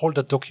document, you hold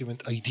that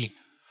document ID.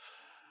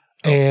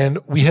 Okay. And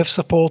we have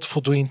support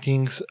for doing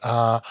things.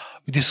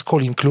 This is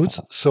called includes.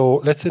 So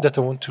let's say that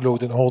I want to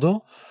load an order,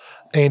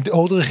 and the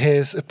order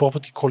has a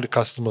property called the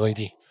customer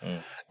ID.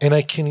 And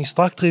I can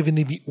instruct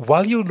RavenDB,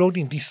 while you're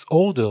loading this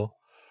order,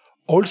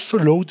 also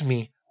load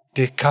me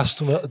the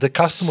customer.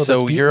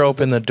 So you're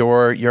opening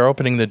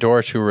the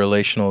door to a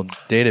relational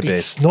database.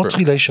 It's not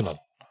relational.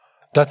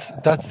 That's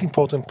the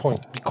important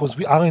point, because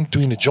we aren't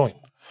doing a join.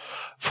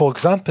 For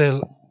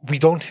example, we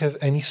don't have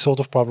any sort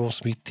of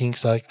problems with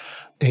things like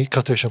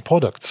Cartesian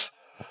products.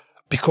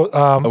 Because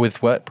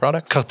with what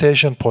products?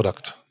 Cartesian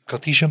product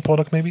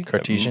maybe.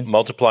 Cartesian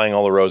multiplying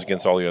all the rows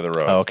against all the other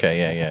rows. Oh, okay,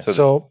 yeah.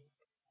 So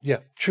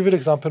trivial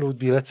example would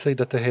be, let's say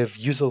that I have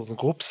users and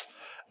groups.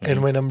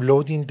 And when I'm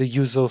loading the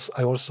users,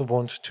 I also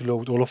want to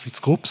load all of its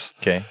groups.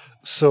 Okay.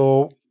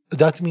 So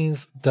that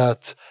means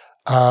that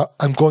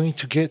I'm going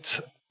to get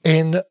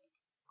n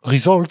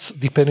results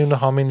depending on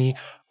how many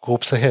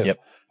groups I have. Yep.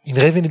 In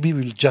RavenDB,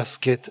 we'll just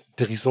get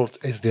the results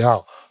as they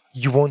are.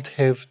 You won't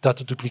have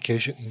data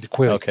duplication in the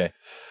query. Okay.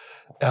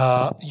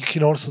 You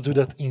can also do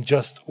that in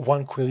just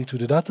one query to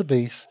the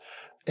database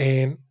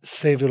and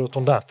save a lot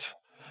on that.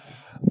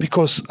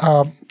 Because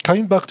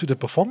coming back to the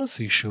performance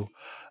issue,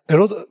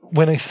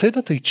 when I said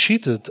that they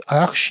cheated, I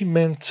actually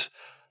meant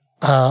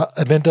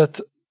that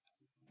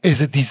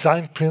as a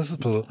design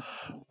principle,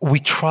 we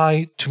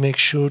try to make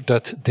sure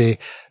that the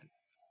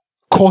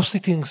costly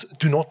things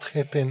do not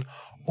happen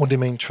on the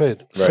main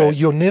thread. Right. So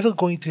you're never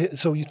going to.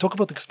 So you talk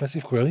about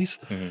expensive queries.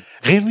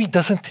 RavenDB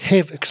doesn't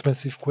have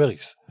expensive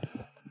queries.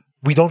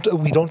 We don't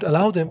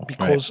allow them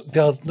because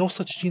there's no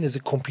such thing as a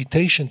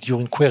computation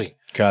during query.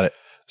 Got it.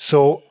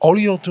 So all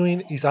you're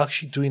doing is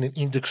actually doing an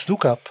index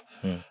lookup.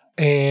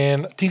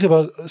 And think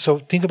about it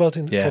from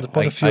the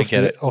point of view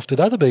of the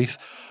database.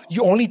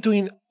 You're only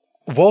doing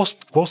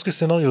worst case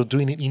scenario. You're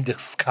doing an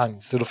index scan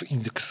instead of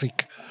index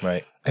seek.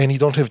 Right. And you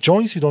don't have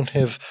joins. You don't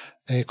have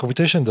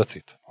computation. That's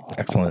it.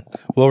 Excellent.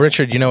 Well,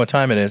 Richard, you know what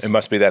time it is. It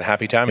must be that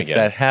happy time It's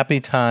again. that happy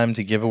time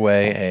to give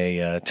away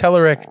a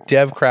Telerik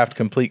DevCraft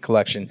Complete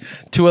Collection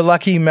to a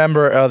lucky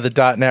member of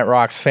the .NET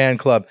Rocks fan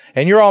club.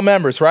 And you're all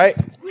members, right?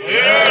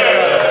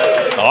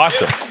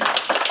 Awesome.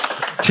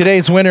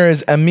 Today's winner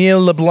is Emile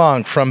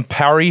LeBlanc from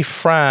Paris,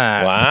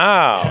 France.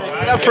 Wow.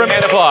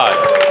 And applause.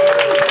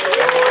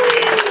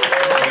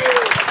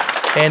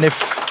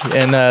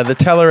 And the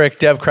Telerik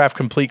DevCraft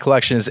Complete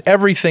Collection is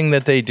everything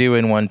that they do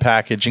in one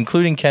package,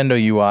 including Kendo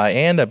UI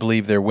and I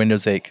believe their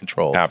Windows 8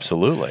 controls.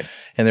 Absolutely.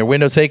 And their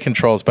Windows 8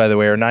 controls, by the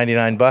way, are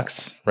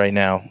 $99 right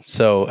now.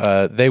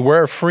 So they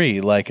were free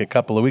like a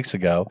couple of weeks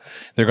ago.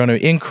 They're going to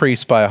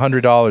increase by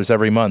 $100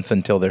 every month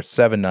until they're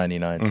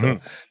 $799. So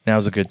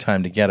now's a good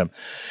time to get them.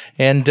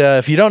 And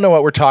if you don't know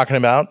what we're talking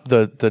about,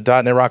 the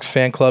 .NET Rocks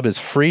fan club is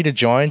free to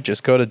join.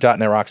 Just go to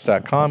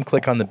 .NETRocks.com,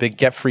 click on the big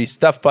Get Free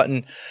Stuff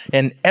button,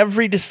 and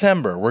every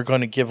December we're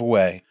going to give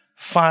away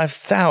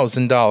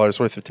 $5,000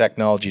 worth of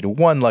technology to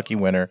one lucky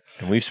winner.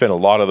 And we've spent a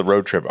lot of the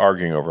road trip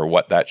arguing over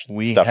what that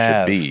stuff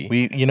should be.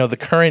 The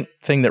current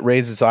thing that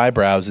raises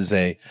eyebrows is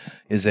a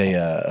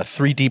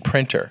 3D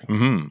printer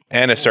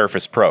And a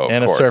Surface Pro,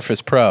 and of course. a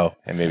Surface Pro,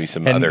 And maybe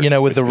some and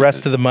other. with the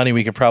rest of the money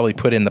we could probably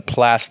put in the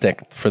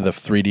plastic for the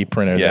 3D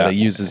printer that it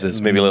uses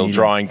as maybe a little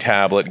medium. drawing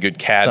tablet, good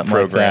CAD Something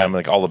like program, that.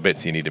 like all the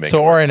bits you need to make. So,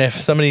 it work. Oren,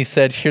 if somebody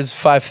said, "Here's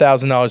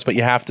 $5,000, but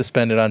you have to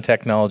spend it on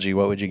technology,"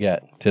 what would you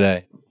get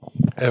today?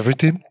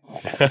 Everything.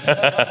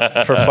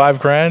 For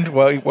 $5,000,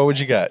 what would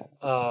you get?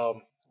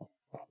 Hold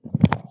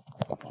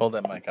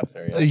that mic up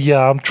there.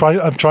 Yeah, I'm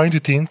trying to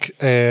think,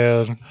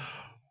 and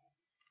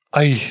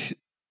I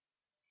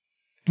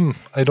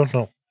don't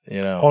know.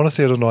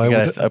 Honestly, I don't know.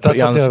 I put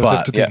you on the something I would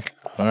have spot. to think.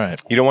 All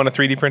right. You don't want a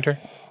 3D printer?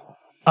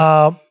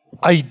 I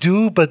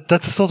do, but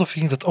that's the sort of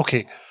thing that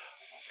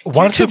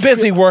Once you're too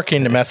busy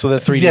working to mess with a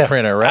 3D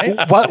printer,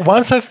 right?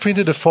 Once I've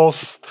printed the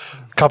first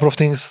couple of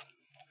things,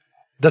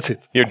 that's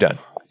it. You're done.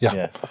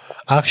 Yeah.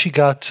 I actually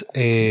got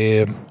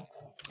a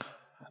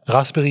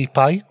Raspberry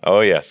Pi.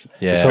 Oh, yes.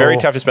 Yeah. It's very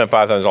tough to spend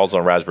 $5,000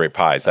 on Raspberry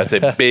Pis. That's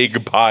a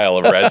big pile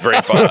of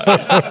Raspberry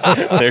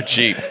Pis. They're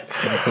cheap.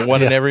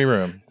 One in every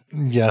room.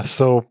 Yeah,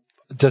 so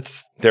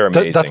they're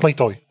amazing. That's my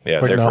toy. Yeah,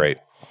 right they're now. great.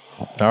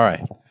 All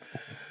right.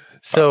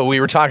 So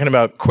we were talking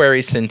about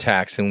query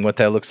syntax and what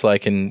that looks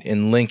like, and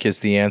LINQ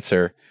is the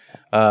answer.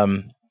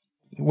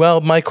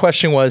 Well, my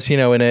question was, in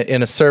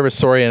a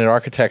service-oriented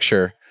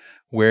architecture,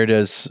 where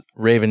does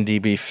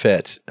RavenDB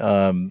fit?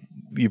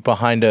 You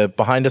behind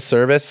a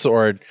service,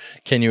 or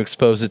can you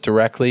expose it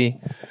directly?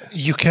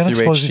 You can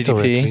expose it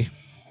directly.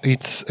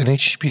 It's an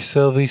HTTP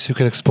service. You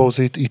can expose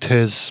it. It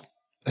has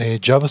a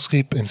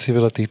JavaScript and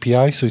several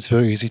API, so it's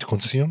very easy to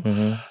consume.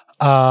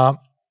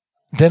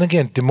 Then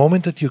again, the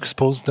moment that you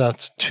expose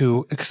that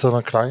to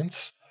external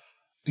clients,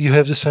 you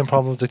have the same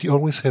problem that you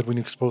always had when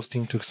you expose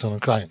things to external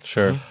clients.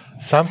 Sure.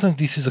 Sometimes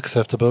this is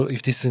acceptable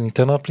if this is an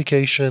internal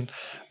application,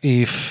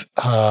 if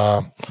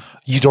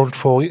you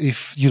don't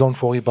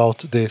worry about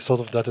the sort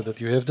of data that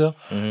you have there.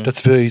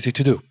 That's very easy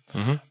to do.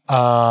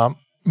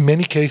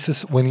 Many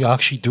cases when you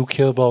actually do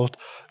care about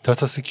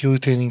data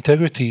security and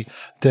integrity,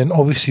 then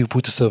obviously you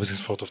put the service in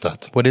front of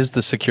that. What is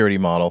the security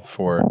model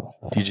for?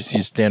 Do you just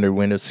use standard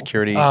Windows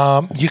security?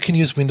 You can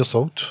use Windows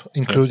Auth,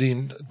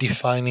 including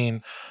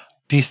defining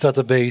this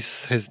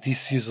database has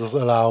these users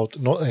allowed.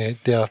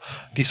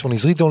 This one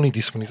is read-only,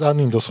 this one is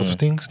admin, those sorts of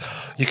things.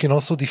 You can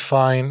also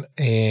define,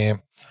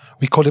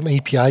 we call them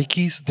API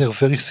keys. They're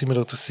very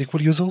similar to SQL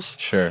users.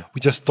 Sure.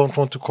 We just don't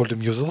want to call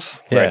them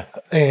users. Yeah.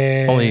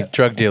 Only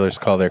drug dealers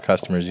call their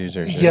customers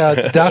users. Yeah,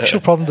 the actual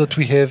problem that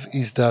we have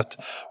is that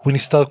when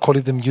you start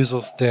calling them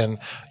users, then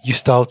you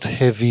start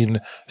having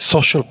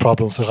social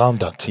problems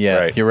around that. Yeah,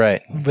 Right. You're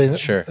right.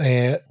 Sure.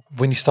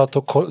 When you start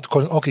to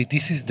calling, okay,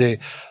 this is the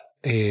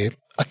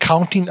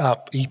accounting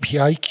app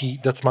API key,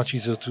 that's much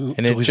easier to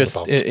And it reason just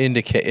about.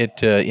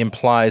 it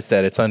implies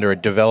that it's under a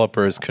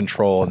developer's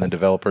control, and the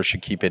developer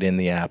should keep it in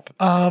the app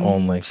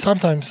only.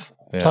 Sometimes.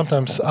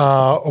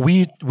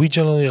 We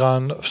generally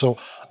run, so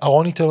our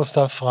own internal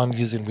stuff run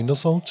using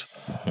Windows Auth.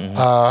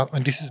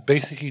 And this is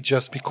basically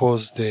just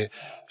because the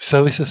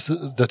services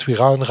that we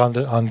run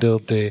under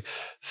the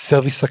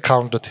service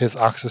account that has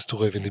access to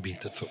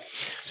RavenDB. That's all.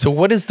 So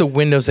what is the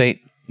Windows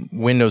 8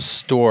 Windows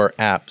Store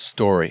app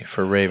story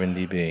for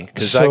RavenDB?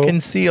 Because I can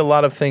see a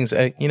lot of things.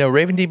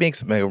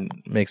 RavenDB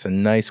makes a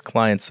nice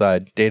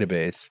client-side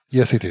database.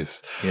 Yes, it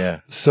is. Yeah.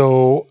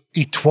 So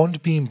it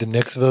won't be in the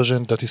next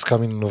version that is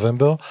coming in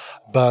November,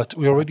 but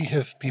we already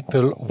have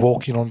people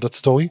working on that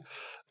story.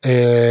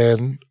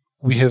 And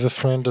we have a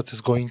friend that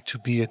is going to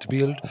be at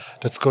Build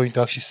that's going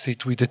to actually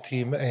sit with the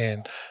team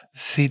and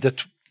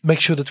make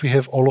sure that we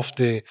have all of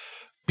the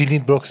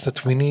building blocks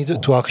that we need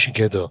to actually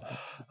get there.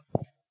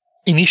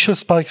 Initial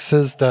Spike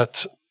says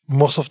that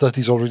most of that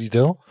is already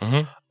there,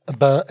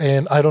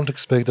 and I don't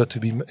expect that to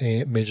be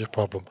a major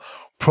problem.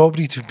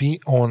 Probably to be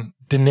on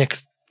the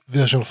next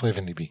version of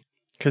RavenDB.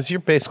 Because you're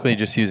basically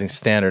just using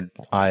standard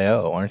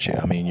I/O, aren't you?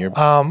 I mean, you're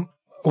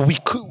we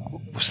could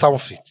some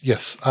of it,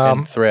 yes.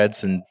 and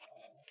threads and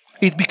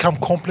it become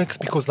complex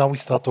because now we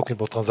start talking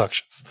about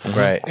transactions,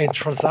 right? And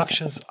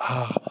transactions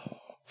are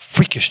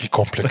freakishly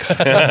complex.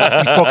 We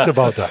talked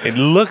about that. It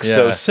looks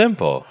so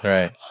simple,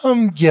 right?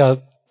 Yeah.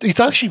 It's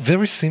actually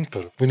very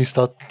simple. When you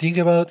start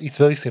thinking about it, it's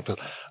very simple.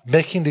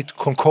 Making it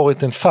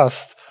concurrent and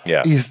fast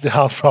is the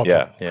hard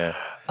problem.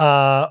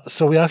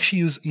 So we actually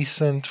use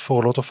eSend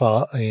for a lot of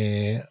our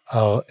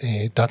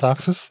data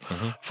access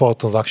for our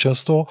transaction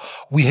store.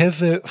 We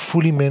have a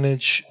fully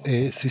managed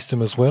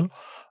system as well,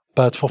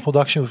 but for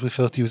production we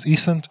prefer to use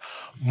eSend,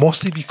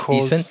 mostly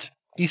because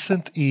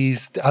eSend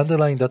is the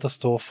underlying data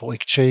store for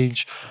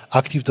Exchange,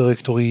 Active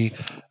Directory,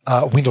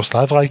 Windows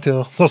Live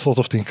Writer, those sort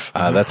of things.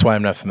 That's why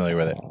I'm not familiar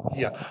with it.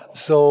 Yeah,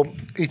 so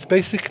it's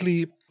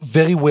basically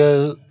very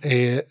well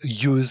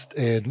used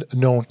and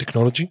known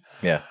technology.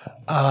 Yeah,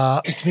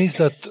 it means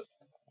that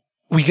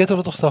we get a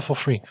lot of stuff for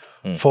free.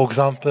 For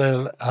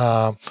example,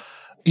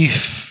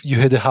 if you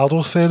had a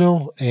hardware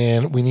failure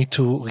and we need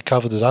to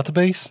recover the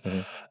database,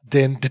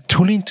 then the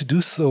tooling to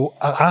do so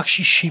are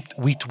actually shipped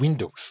with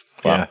Windows.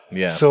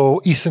 Yeah. So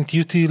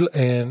eSendUtil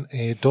and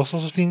those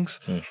sorts of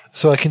things.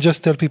 So I can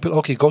just tell people,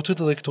 okay, go to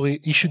the directory,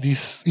 issue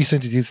this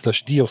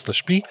eSendUtil/D or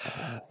 /P,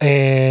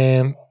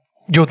 and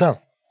you're done.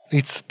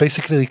 It's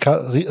basically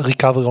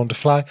recovery on the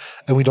fly,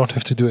 and we don't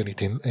have to do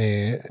anything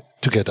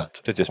to get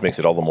that. It just makes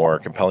it all the more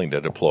compelling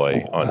to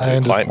deploy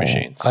onto client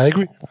machines. I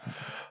agree.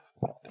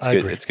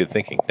 It's good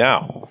thinking.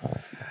 Now,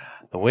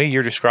 the way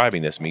you're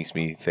describing this makes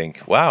me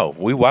think, wow,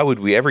 why would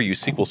we ever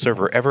use SQL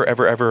Server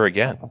ever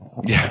again?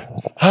 Yeah.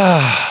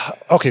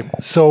 Okay,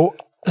 so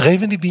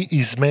RavenDB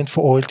is meant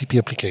for OLTP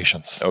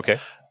applications. Okay.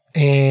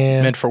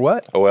 And meant for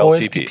what?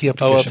 OLTP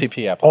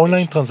application.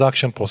 Online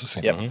transaction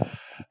processing. Yep.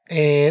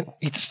 And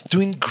it's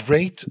doing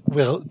great.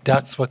 Well,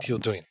 that's what you're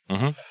doing.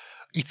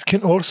 It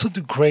can also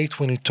do great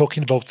when you're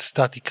talking about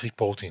static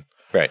reporting.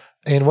 Right.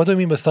 And what do I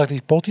mean by static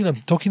reporting?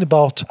 I'm talking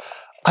about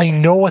I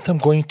know what I'm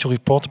going to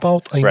report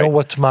about. I know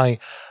what my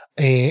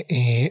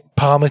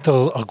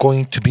parameters are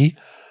going to be.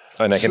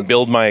 And I can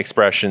build my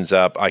expressions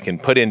up. I can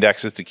put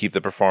indexes to keep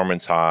the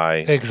performance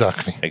high.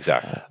 Exactly.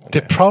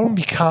 The problem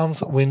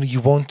becomes when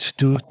you want to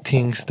do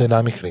things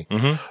dynamically.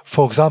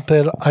 For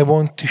example, I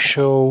want to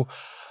show,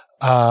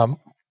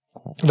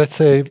 let's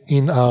say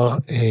in our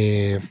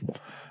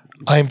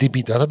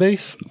IMDb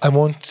database, I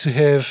want to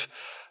have,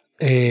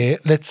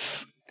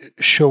 let's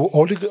show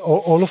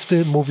all of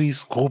the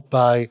movies grouped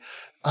by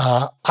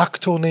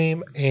actor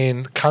name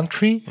and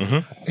country,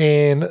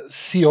 and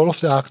see all of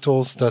the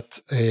actors that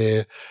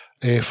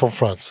from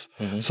France.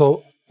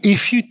 So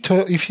if you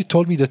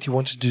told me that you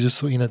wanted to do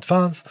so in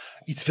advance,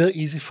 it's very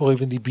easy for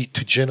RavenDB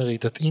to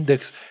generate that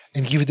index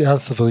and give you the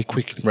answer very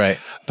quickly. Right.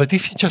 But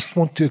if you just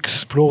want to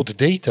explore the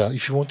data,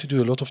 if you want to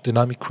do a lot of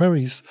dynamic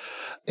queries,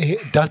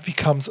 that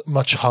becomes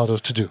much harder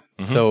to do.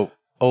 So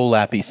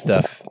OLAPy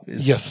stuff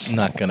is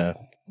not going to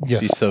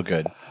be so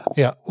good.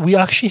 Yeah, we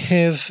actually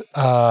have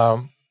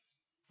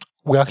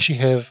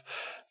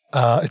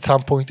at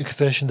some point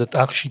extension that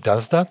actually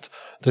does that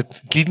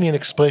give me an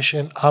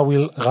expression, I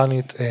will run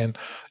it, and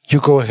you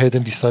go ahead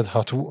and decide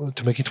how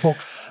to make it work.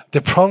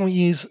 The problem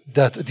is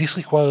that this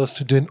requires us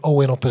to do an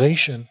ON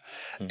operation,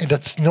 and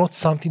that's not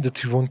something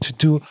that we want to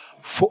do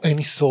for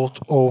any sort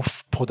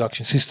of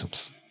production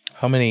systems.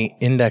 How many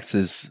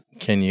indexes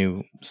can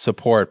you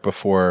support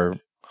before?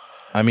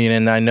 I mean,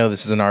 and I know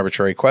this is an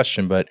arbitrary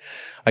question, but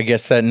I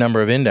guess that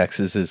number of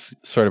indexes is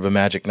sort of a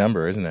magic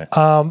number, isn't it?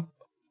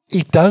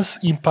 It does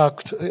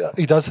impact.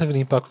 It does have an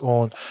impact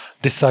on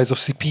the size of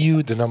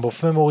CPU, the number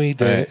of memory.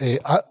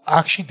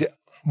 Actually, the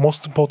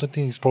most important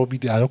thing is probably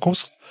the I/O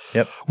cost.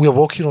 Yep. We are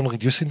working on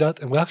reducing that,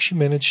 and we actually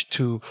managed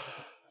to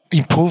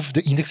improve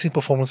the indexing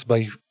performance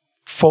by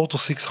 400% to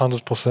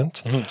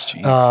 600%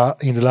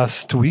 in the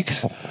last 2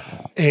 weeks.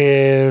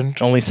 And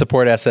only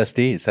support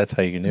SSDs. That's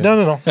how you can do it.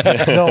 No.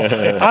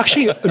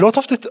 Actually, a lot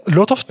of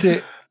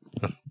the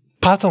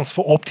patterns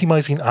for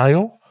optimizing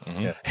I/O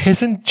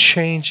hasn't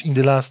changed in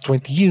the last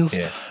 20 years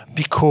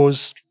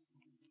because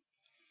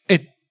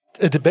at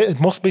the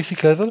most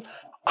basic level,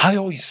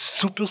 I/O is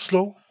super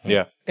slow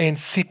and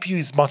CPU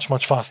is much,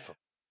 much faster.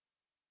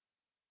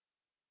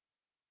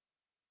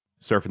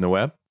 Surfing the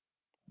web?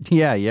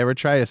 Yeah, you ever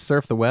try to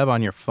surf the web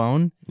on your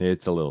phone?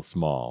 It's a little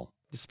small.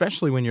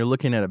 especially when you're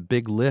looking at a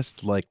big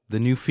list like the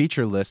new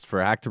feature list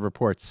for Active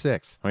Report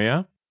 6. Oh,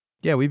 yeah?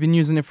 Yeah, we've been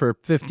using it for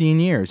 15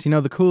 years. You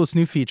know, the coolest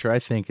new feature, I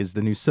think, is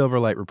the new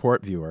Silverlight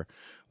Report Viewer.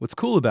 What's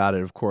cool about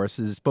it, of course,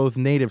 is it's both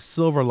native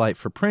Silverlight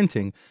for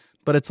printing,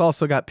 but it's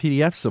also got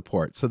PDF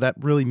support, so that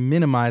really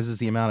minimizes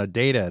the amount of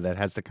data that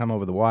has to come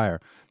over the wire.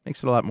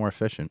 Makes it a lot more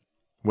efficient.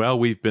 Well,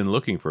 we've been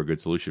looking for a good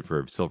solution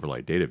for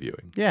Silverlight data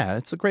viewing. Yeah,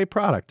 it's a great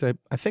product. I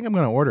think I'm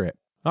going to order it.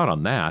 Not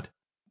on that.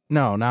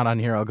 No, not on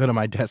here. I'll go to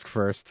my desk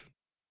first.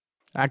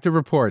 Active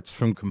Reports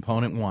from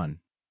Component 1.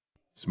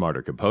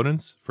 Smarter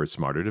components for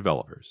smarter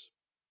developers.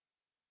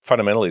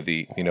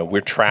 Fundamentally,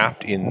 we're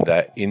trapped in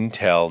that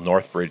Intel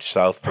Northbridge,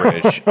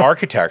 Southbridge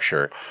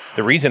architecture.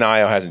 The reason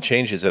IO hasn't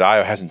changed is that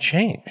IO hasn't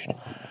changed.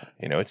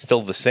 It's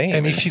still the same.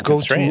 And if you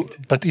go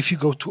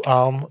to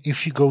ARM,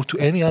 if you go to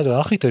any other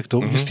architecture,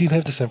 you still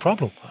have the same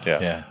problem.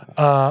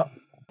 Yeah.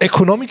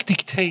 Economic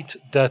dictate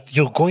that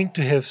you're going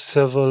to have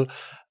several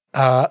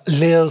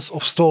layers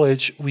of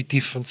storage with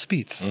different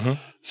speeds.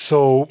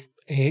 So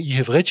you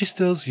have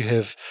registers, you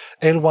have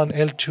L1,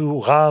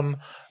 L2, RAM,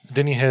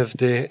 then you have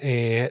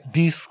the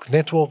disk,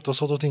 network, those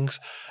sort of things.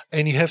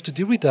 And you have to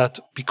deal with that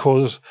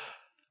because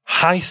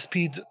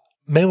high-speed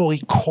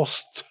memory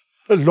costs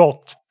a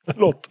lot.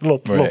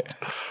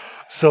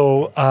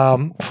 So,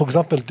 for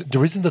example, the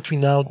reason that we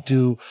now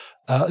do,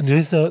 the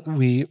reason that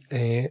we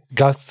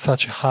got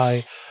such a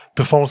high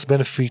performance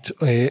benefit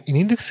in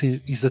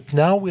indexing is that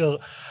now we are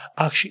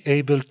actually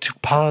able to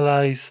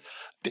parallelize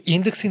the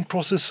indexing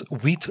process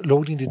with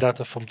loading the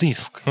data from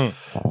disk.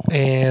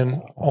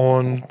 And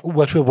on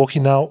what we're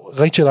working now,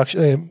 Richard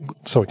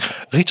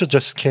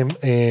just came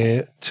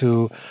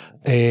to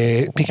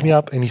pick me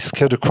up, and he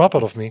scared the crap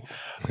out of me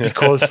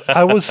because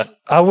I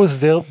was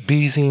there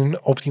busy in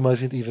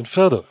optimizing it even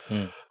further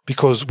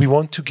because we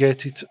want to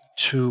get it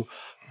to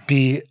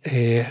be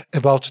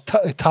about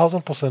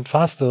 1,000%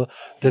 faster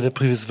than the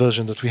previous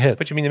version that we had.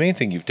 But the main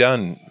thing you've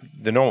done,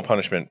 the normal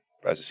punishment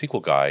as a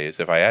SQL guy is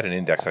if I add an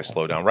index, I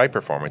slow down write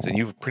performance, and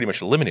you've pretty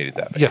much eliminated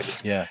that.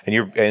 Yes. Yeah. And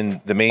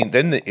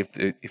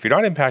if you're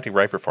not impacting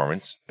write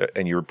performance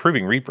and you're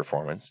improving read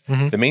performance,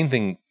 the main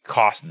thing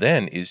cost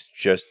then is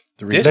just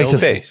the disk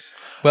space.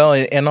 Well,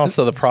 and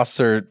also the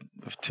processor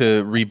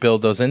to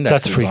rebuild those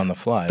indexes on the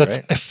fly. That's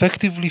right?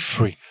 effectively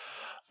free.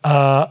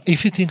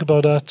 If you think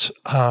about that,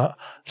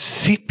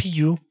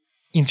 CPU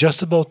in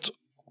just about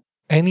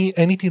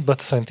anything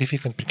but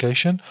scientific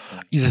application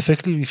is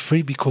effectively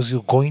free because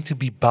you're going to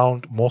be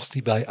bound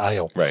mostly by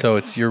I/O. Right.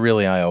 So you're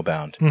really I/O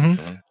bound.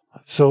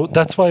 So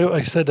that's why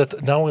I said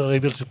that now we're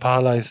able to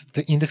parallelize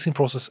the indexing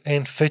process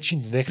and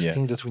fetching the next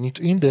thing that we need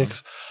to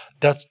index.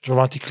 That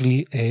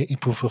dramatically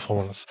improve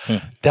performance.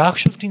 The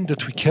actual thing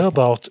that we care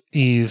about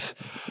is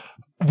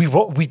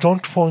we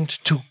don't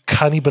want to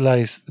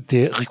cannibalize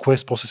the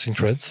request processing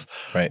threads.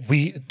 Right.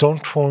 We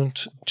don't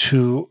want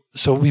to.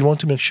 So we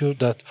want to make sure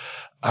that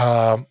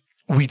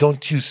we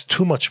don't use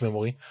too much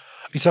memory.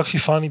 It's actually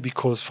funny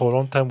because for a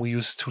long time we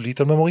used too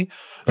little memory.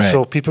 Right.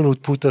 So people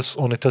would put us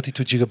on a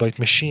 32 gigabyte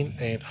machine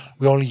and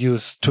we only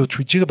use 2 or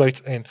 3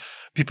 gigabytes, and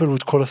people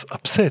would call us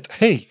upset.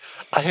 Hey,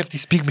 I have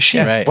this big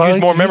machine. Right. Why Use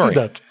aren't more you memory.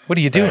 using that? What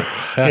are you doing?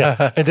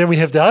 Yeah. And then we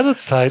have the other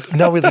side.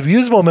 Now that we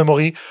use more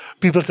memory,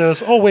 people tell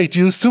us, oh, wait,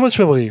 you use too much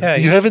memory. Yeah,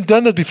 you haven't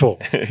done that before.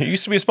 It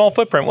used to be a small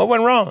footprint. What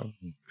went wrong?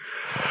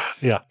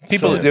 Yeah.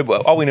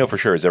 All we know for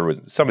sure is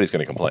somebody's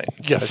going to complain.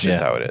 Yes. That's just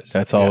how it is.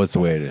 That's always the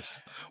way it is.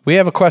 We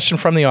have a question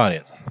from the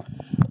audience.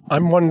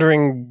 I'm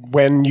wondering,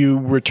 when you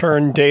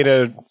return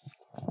data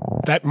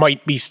that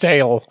might be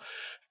stale,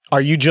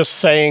 are you just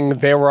saying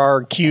there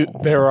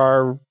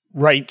are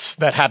writes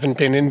that haven't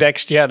been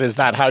indexed yet? Is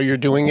that how you're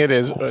doing it?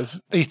 Is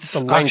It's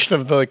the length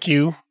of the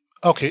queue?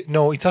 Okay,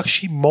 no, it's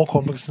actually more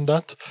complex than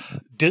that.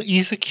 There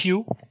is a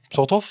queue,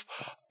 sort of,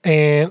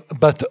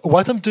 but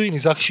what I'm doing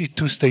is actually a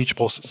 2-stage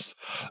process.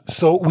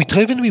 So with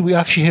RavenDB, we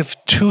actually have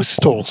 2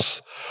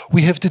 stores.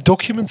 We have the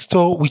document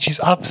store, which is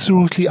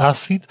absolutely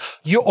ACID.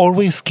 You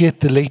always get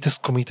the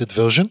latest committed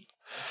version.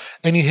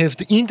 And you have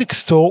the index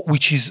store,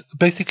 which is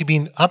basically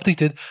being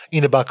updated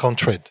in the background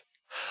thread.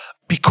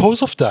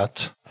 Because of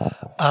that,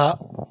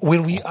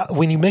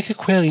 when you make a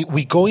query,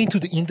 we go into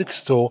the index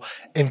store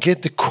and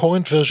get the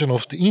current version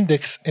of the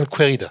index and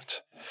query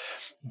that.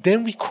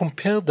 Then we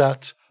compare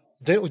that.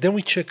 Then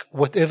we check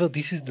whatever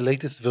this is the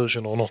latest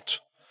version or not.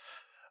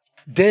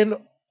 Then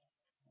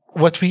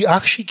what we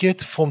actually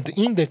get from the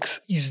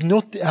index is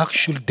not the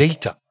actual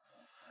data.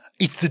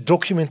 It's the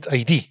document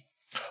ID.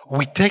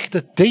 We take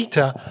that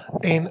data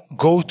and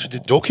go to the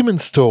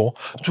document store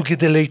to get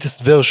the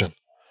latest version.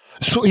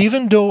 So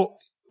even though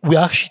we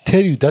actually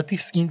tell you that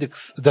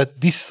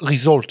this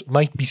result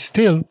might be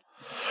stale,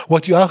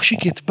 what you actually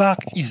get back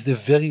is the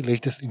very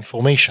latest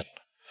information.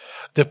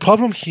 The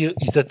problem here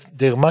is that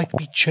there might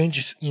be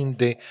changes in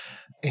the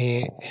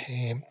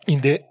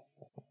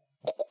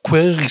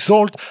query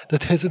result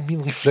that hasn't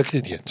been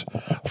reflected yet.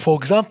 For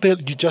example,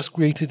 you just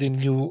created a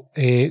new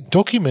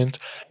document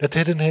that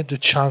hadn't had the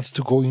chance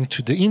to go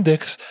into the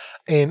index,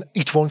 and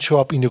it won't show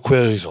up in the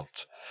query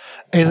result.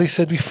 as I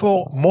said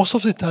before, most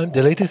of the time,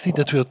 the latency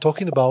that we're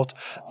talking about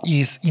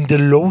is in the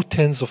low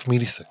tens of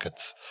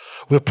milliseconds.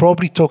 We're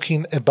probably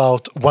talking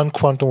about one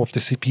quantum of the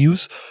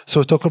CPUs. So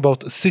we're talking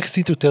about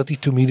 60 to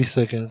 32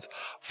 milliseconds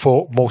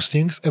for most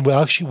things. And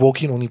we're actually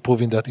working on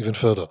improving that even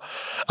further.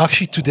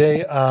 Actually,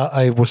 today,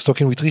 I was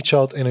talking with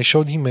Richard and I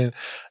showed him a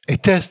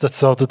test that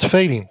started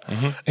failing.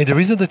 And the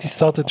reason that it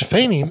started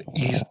failing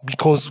is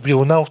because we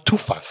are now too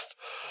fast.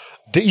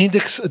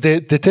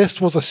 The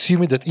test was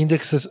assuming that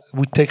indexes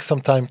would take some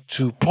time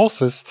to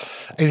process,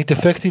 and it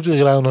effectively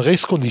relied on a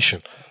race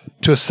condition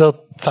to assert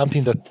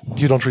something that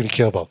you don't really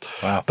care about.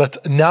 Wow.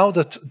 But now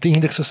that the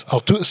indexes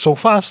are so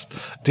fast,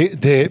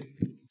 the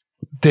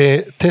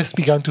test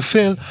began to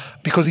fail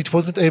because it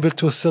wasn't able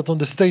to assert on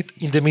the state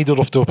in the middle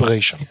of the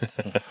operation.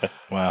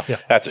 Wow. Yeah.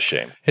 That's a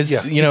shame. It's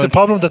a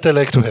problem that I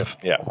like to have.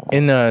 Yeah.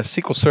 In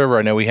SQL Server,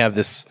 I know we have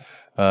this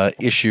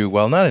issue.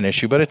 Well, not an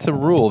issue, but it's a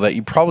rule that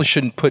you probably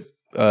shouldn't put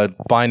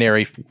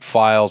binary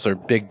files or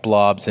big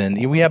blobs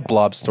in. We have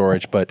blob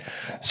storage, but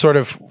sort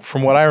of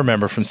from what I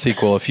remember from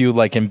SQL, if you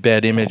like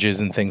embed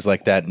images and things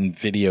like that in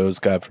videos,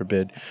 God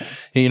forbid,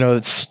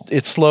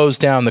 it slows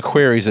down the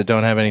queries that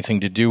don't have anything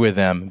to do with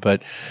them.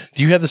 But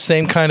do you have the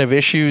same kind of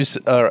issues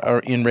in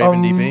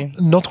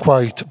RavenDB? Not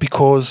quite,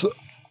 because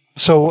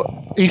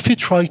if you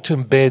try to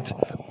embed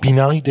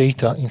binary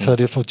data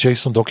inside of a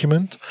JSON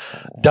document,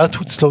 that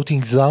would slow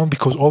things down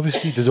because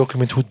obviously the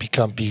document would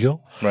become bigger.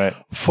 Right.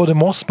 For the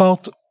most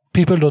part,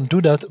 people don't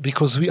do that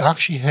because we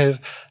actually have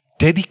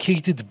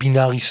dedicated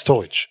binary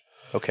storage.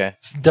 Okay.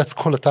 That's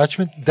called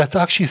attachment. That's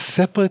actually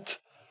separate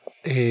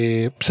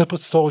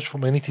storage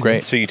from anything Great.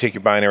 else. So you take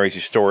your binaries,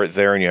 you store it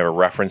there, and you have a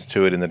reference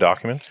to it in the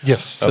document?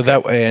 Yes. So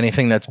that way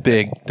anything that's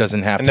big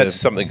doesn't have And to... that's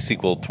something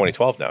SQL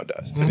 2012 now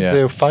does. Yeah.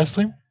 The file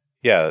stream?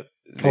 Yeah.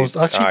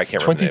 Actually, I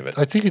can't remember the name of it.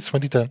 I think it's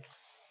 2010.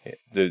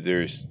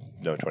 There's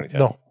no 2010.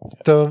 No.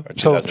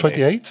 So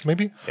 28,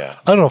 maybe? Yeah.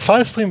 I don't know.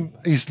 FileStream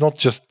is not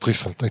just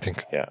recent, I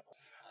think. Yeah.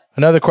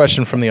 Another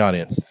question from the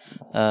audience.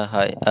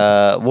 Hi.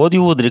 What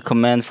you would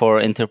recommend for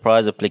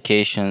enterprise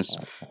applications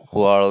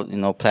who are,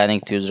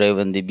 planning to use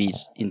RavenDB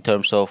in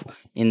terms of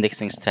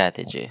indexing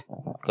strategy?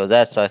 Because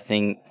that's, I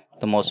think,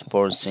 the most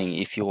important thing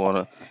if you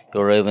want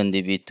your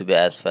RavenDB to be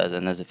as fast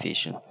and as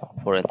efficient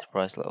for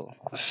enterprise level.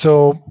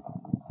 So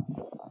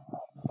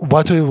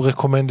what we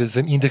recommend is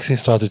an indexing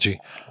strategy.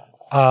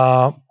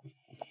 For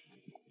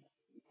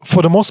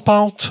the most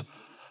part,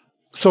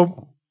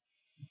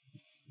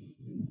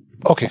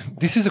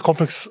 this is a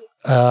complex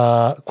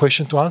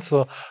question to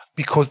answer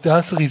because the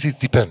answer is it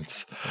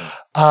depends.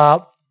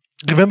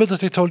 Remember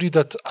that I told you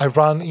that I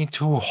run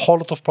into a whole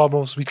lot of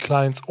problems with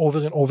clients over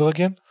and over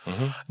again?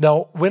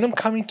 Now, when I'm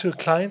coming to a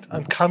client,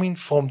 I'm coming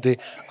from the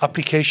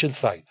application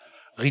side.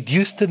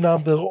 Reduce the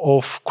number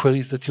of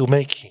queries that you're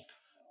making.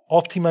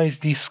 Optimize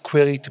this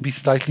query to be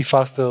slightly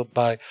faster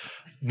by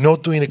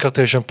not doing a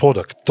Cartesian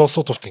product, those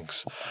sort of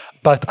things.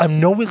 But I'm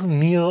nowhere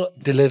near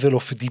the level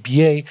of a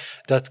DBA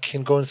that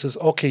can go and says,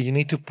 okay, you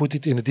need to put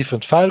it in a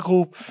different file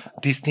group.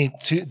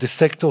 The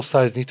sector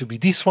size need to be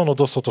this one or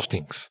those sort of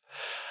things.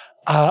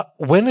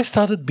 When I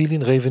started building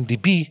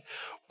RavenDB,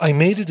 I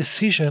made a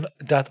decision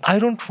that I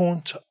don't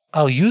want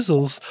our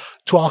users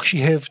to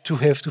actually have to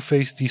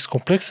face this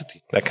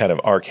complexity. That kind of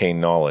arcane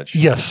knowledge.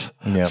 Yes.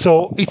 Yeah.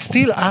 So it's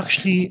still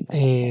actually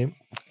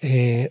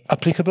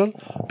applicable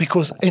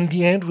because in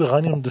the end we're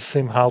running on the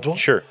same hardware.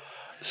 Sure.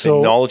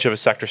 So the knowledge of a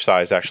sector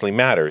size actually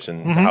matters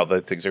and how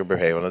the things are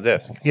behave on a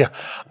disk. Yeah,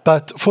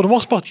 but for the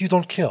most part, you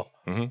don't care.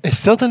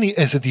 Certainly,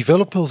 as a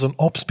developers and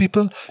ops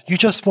people, you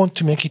just want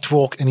to make it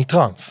work and it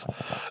runs.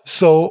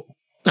 So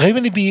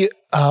RavenDB.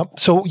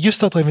 So you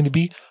start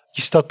RavenDB,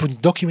 you start putting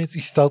documents,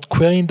 you start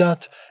querying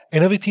that,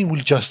 and everything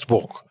will just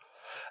work.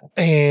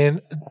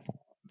 And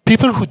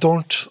people who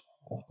don't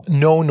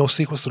know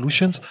NoSQL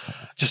solutions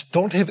just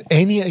don't have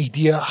any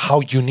idea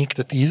how unique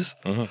that is,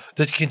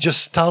 that you can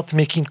just start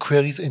making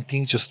queries and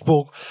things just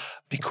work.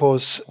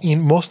 Because in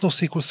most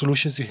NoSQL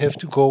solutions, you have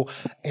to go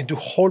and do a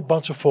whole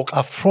bunch of work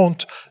up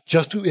front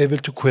just to be able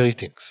to query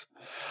things.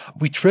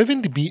 With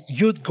RavenDB,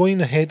 you're going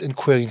ahead and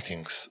querying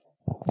things.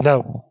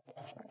 Now,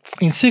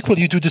 in SQL,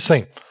 you do the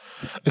same,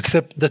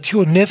 except that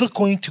you're never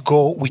going to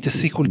go with a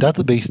SQL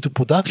database to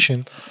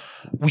production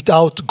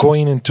without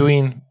going and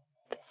doing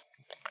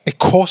a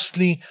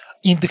costly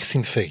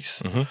indexing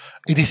phase.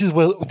 This is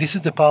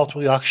the part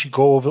where you actually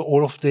go over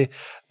all of the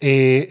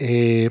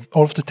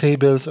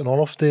tables and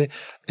all of the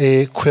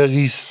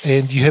queries,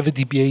 and you have a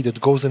DBA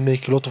that goes and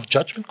make a lot of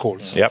judgment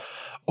calls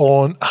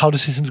on how the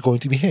system is going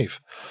to behave.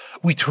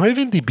 With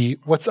RavenDB,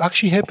 what's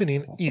actually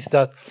happening is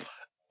that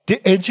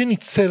the engine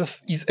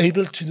itself is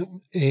able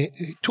to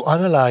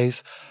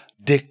analyze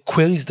the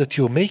queries that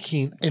you're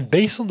making, and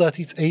based on that,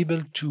 it's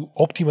able to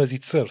optimize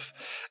itself.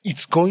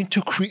 It's going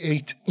to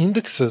create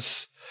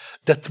indexes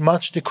that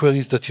match the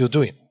queries that you're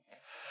doing.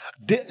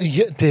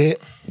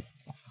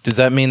 Does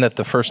that mean that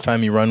the first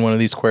time you run one of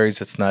these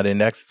queries, it's not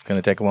indexed? It's going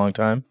to take a long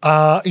time?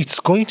 It's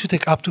going to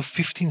take up to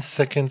 15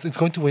 seconds. It's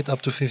going to wait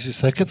up to 50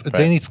 seconds, and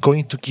then it's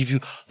going to give you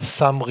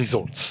some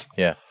results.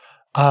 Yeah.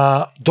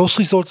 those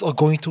results are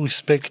going to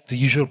respect the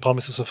usual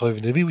promises of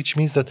RavenDB, which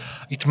means that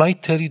it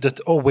might tell you that,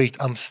 oh wait,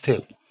 I'm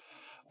stale.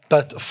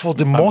 But for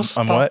the most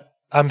I'm part, what?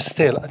 I'm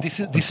stale. This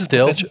is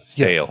still? potential.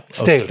 Stale. Yeah,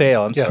 stale. Oh,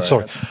 stale. I'm Yeah,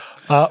 sorry.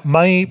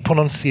 My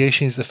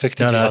pronunciation is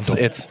effectively No, random.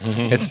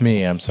 it's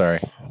me. I'm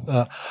sorry.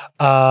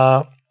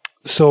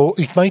 So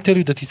it might tell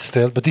you that it's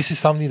stale, but this is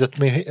something that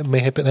may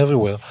happen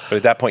everywhere. But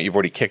at that point, you've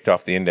already kicked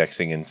off the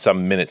indexing, and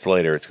some minutes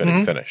later, it's going to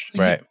be finished.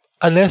 Right.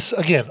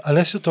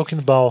 Unless you're talking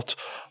about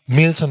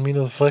millions and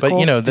millions of records,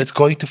 you know, it's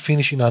going to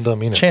finish in under a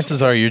minute.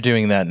 Chances are you're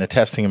doing that in a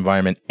testing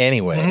environment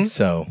anyway.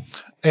 So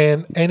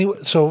And anyway,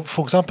 so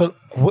for example,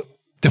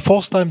 the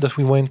first time that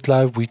we went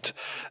live with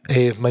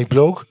my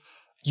blog,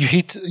 you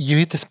hit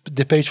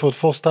the page for the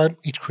first time.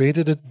 It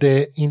created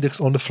the index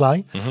on the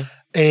fly,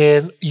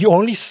 and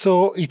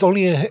it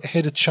only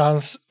had a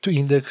chance to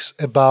index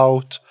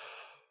about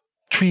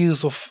 3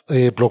 years of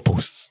blog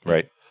posts.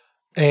 Right.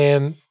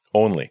 And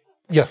Only.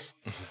 yes,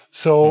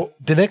 so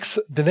the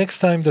next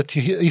time that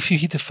if you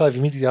hit a 5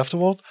 immediately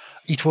afterward,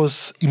 it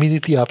was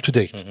immediately up to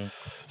date.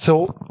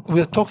 So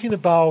we're talking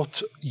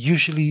about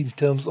usually in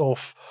terms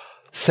of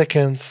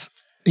seconds,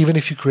 even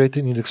if you create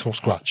an index from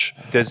scratch.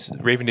 Does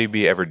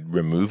RavenDB ever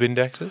remove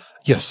indexes?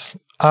 Yes.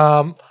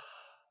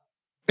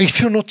 If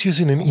you're not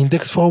using an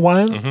index for a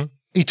while,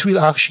 it will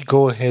actually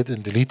go ahead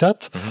and delete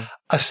that,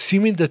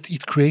 assuming that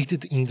it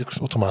created the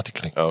index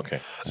automatically. Oh, okay.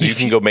 So you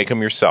can go make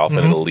them yourself,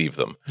 and it'll leave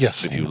them.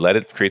 Yes. If you let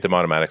it create them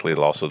automatically,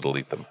 it'll also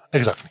delete them.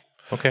 Exactly.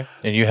 Okay.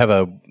 and you have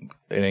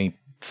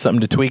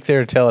something to tweak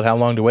there to tell it how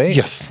long to wait?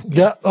 Yes.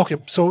 Yeah. Okay.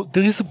 So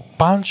there is a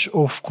bunch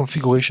of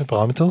configuration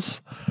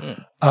parameters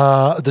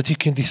that you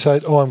can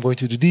decide. Oh, I'm going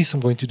to do this. I'm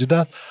going to do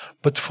that.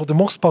 But for the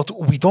most part,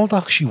 we don't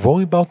actually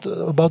worry about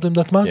them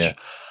that much. Yeah.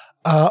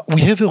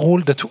 We have a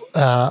rule that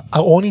our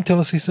own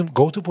internal system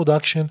go to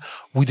production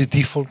with the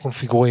default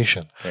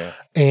configuration,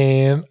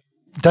 and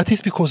that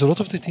is because a lot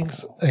of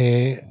things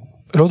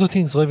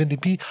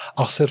RavenDB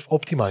are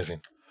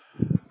self-optimizing.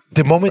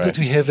 The moment that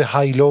we have a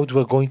high load,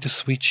 we're going to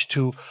switch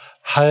to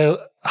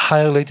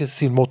higher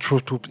latency and more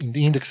throughput in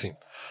the indexing.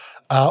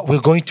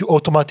 We're going to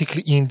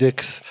automatically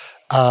index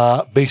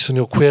based on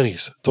your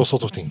queries, those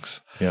sort of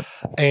things. Yeah.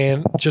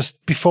 And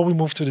just before we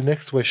move to the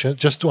next question,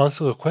 just to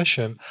answer the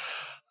question,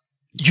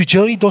 you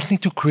generally don't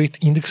need to create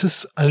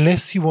indexes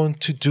unless you want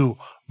to do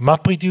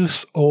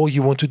MapReduce, or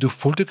you want to do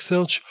full text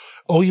search,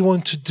 or you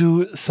want to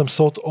do some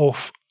sort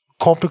of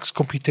complex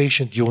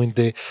computation during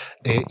the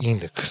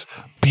index.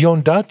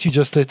 Beyond that, you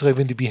just let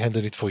RavenDB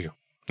handle it for you.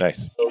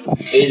 Nice. So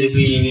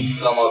basically, you need to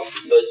come up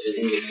first with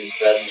indexing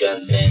strategy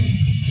and then,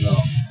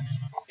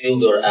 build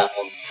your app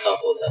on top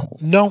of that.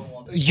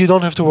 No, you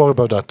don't have to worry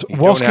about that. You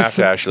don't have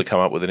to actually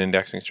come up with an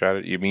indexing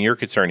strategy. I mean, your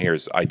concern here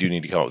is I do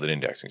need to come up with an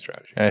indexing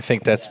strategy. And I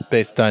think that's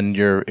based on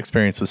your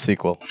experience with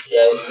SQL.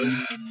 Yeah,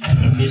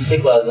 with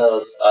SQL,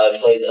 I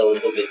played a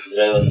little bit with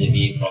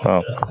RavenDB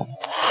from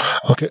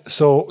Okay,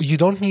 so you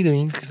don't need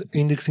an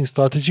indexing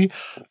strategy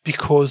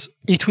because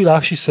it will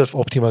actually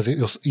self-optimize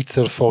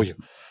itself for you.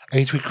 And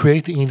it will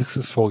create the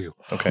indexes for you.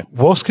 Okay.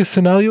 Worst case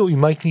scenario, you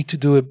might need to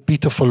do a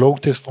bit of a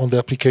load test on the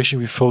application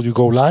before you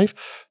go live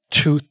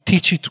to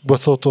teach it what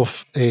sort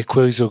of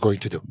queries you're going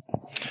to do.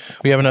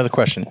 We have another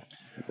question.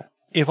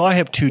 If I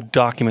have two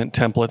document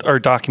template or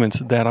documents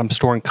that I'm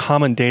storing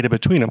common data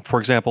between them, for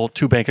example,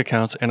 2 bank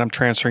accounts, and I'm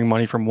transferring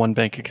money from one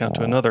bank account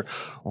to another,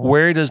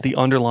 where does the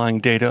underlying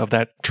data of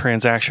that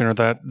transaction or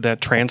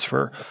that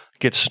transfer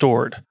get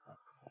stored?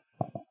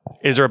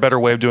 Is there a better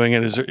way of doing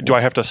it? Do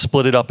I have to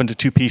split it up into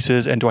 2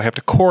 pieces, and do I have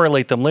to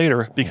correlate them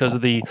later because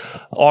the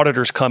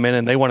auditors come in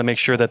and they want to make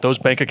sure that those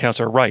bank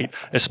accounts are right,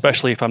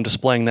 especially if I'm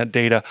displaying that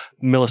data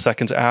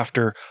milliseconds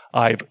after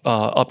I've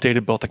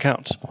updated both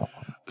accounts?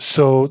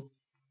 So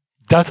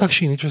that's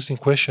actually an interesting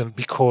question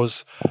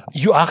because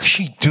you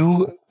actually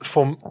do,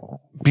 from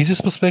business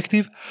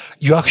perspective,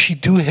 you actually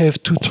do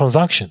have 2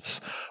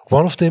 transactions.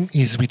 One of them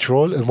is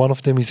withdrawal and one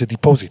of them is a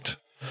deposit.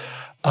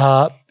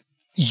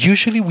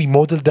 Usually we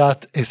model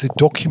that as a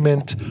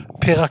document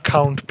per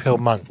account per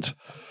month.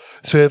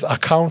 So you have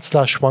account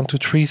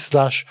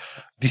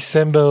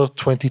 /123/December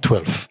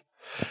 2012.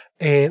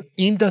 And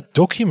in that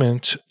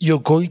document,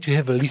 you're going to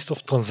have a list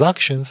of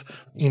transactions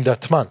in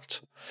that month.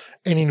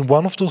 And in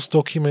one of those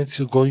documents,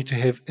 you're going to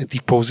have a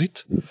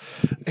deposit.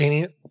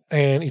 And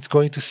it's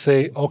going to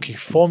say, okay,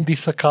 from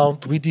this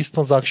account with this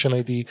transaction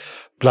ID,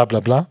 blah, blah,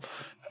 blah.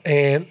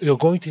 And you're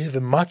going to have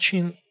a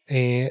matching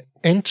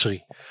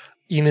entry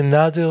in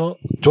another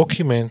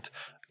document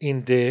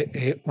in the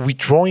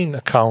withdrawing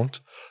account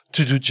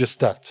to do just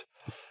that.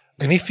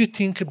 And if you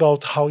think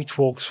about how it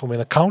works from an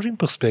accounting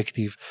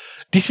perspective,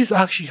 this is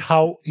actually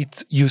how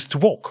it used to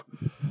work.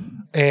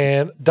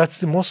 And that's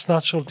the most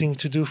natural thing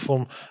to do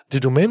from the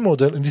domain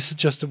model, and this is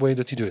just the way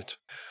that you do it.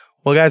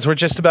 Well, guys, we're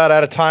just about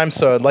out of time,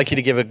 so I'd like you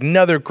to give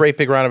another great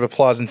big round of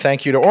applause and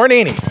thank you to Oren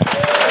Eini.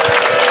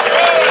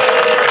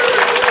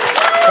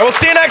 And we'll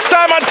see you next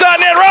time on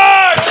 .NET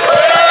Rock!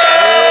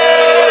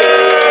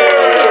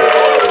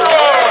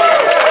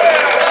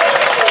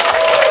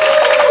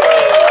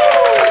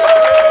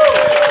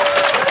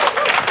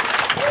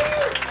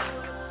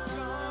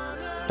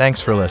 Thanks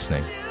for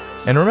listening.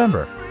 And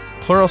remember,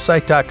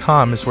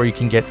 pluralsight.com is where you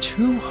can get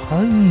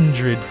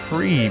 200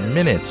 free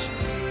minutes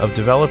of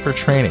developer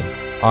training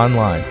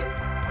online.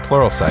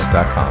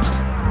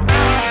 pluralsight.com.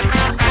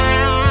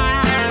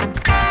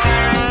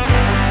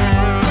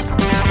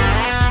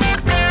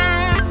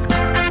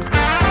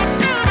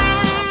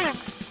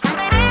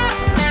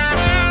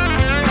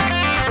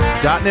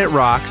 .NET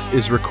Rocks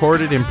is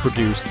recorded and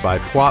produced by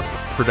PWOP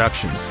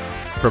Productions,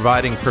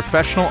 providing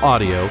professional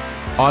audio,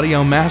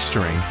 audio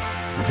mastering,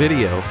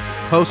 video,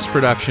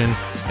 post-production,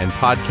 and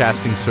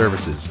podcasting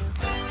services.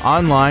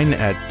 Online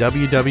at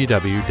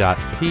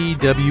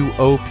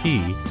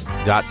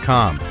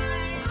www.pwop.com.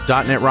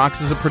 .NET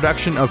Rocks is a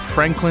production of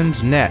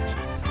Franklin's Net,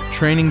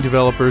 training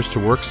developers to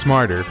work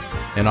smarter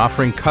and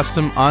offering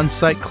custom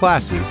on-site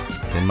classes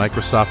in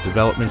Microsoft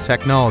development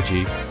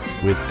technology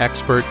with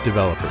expert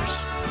developers.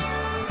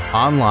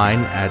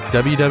 Online at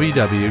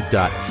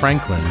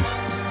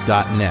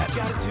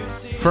www.franklins.net.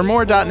 For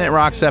more .NET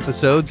Rocks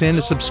episodes and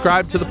to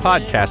subscribe to the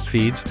podcast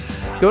feeds,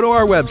 go to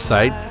our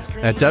website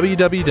at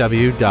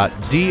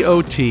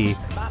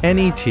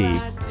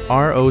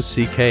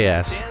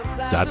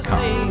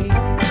www.dotnetrocks.com.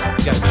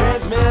 Got a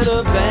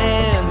transmitter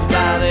banned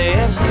by the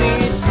FC.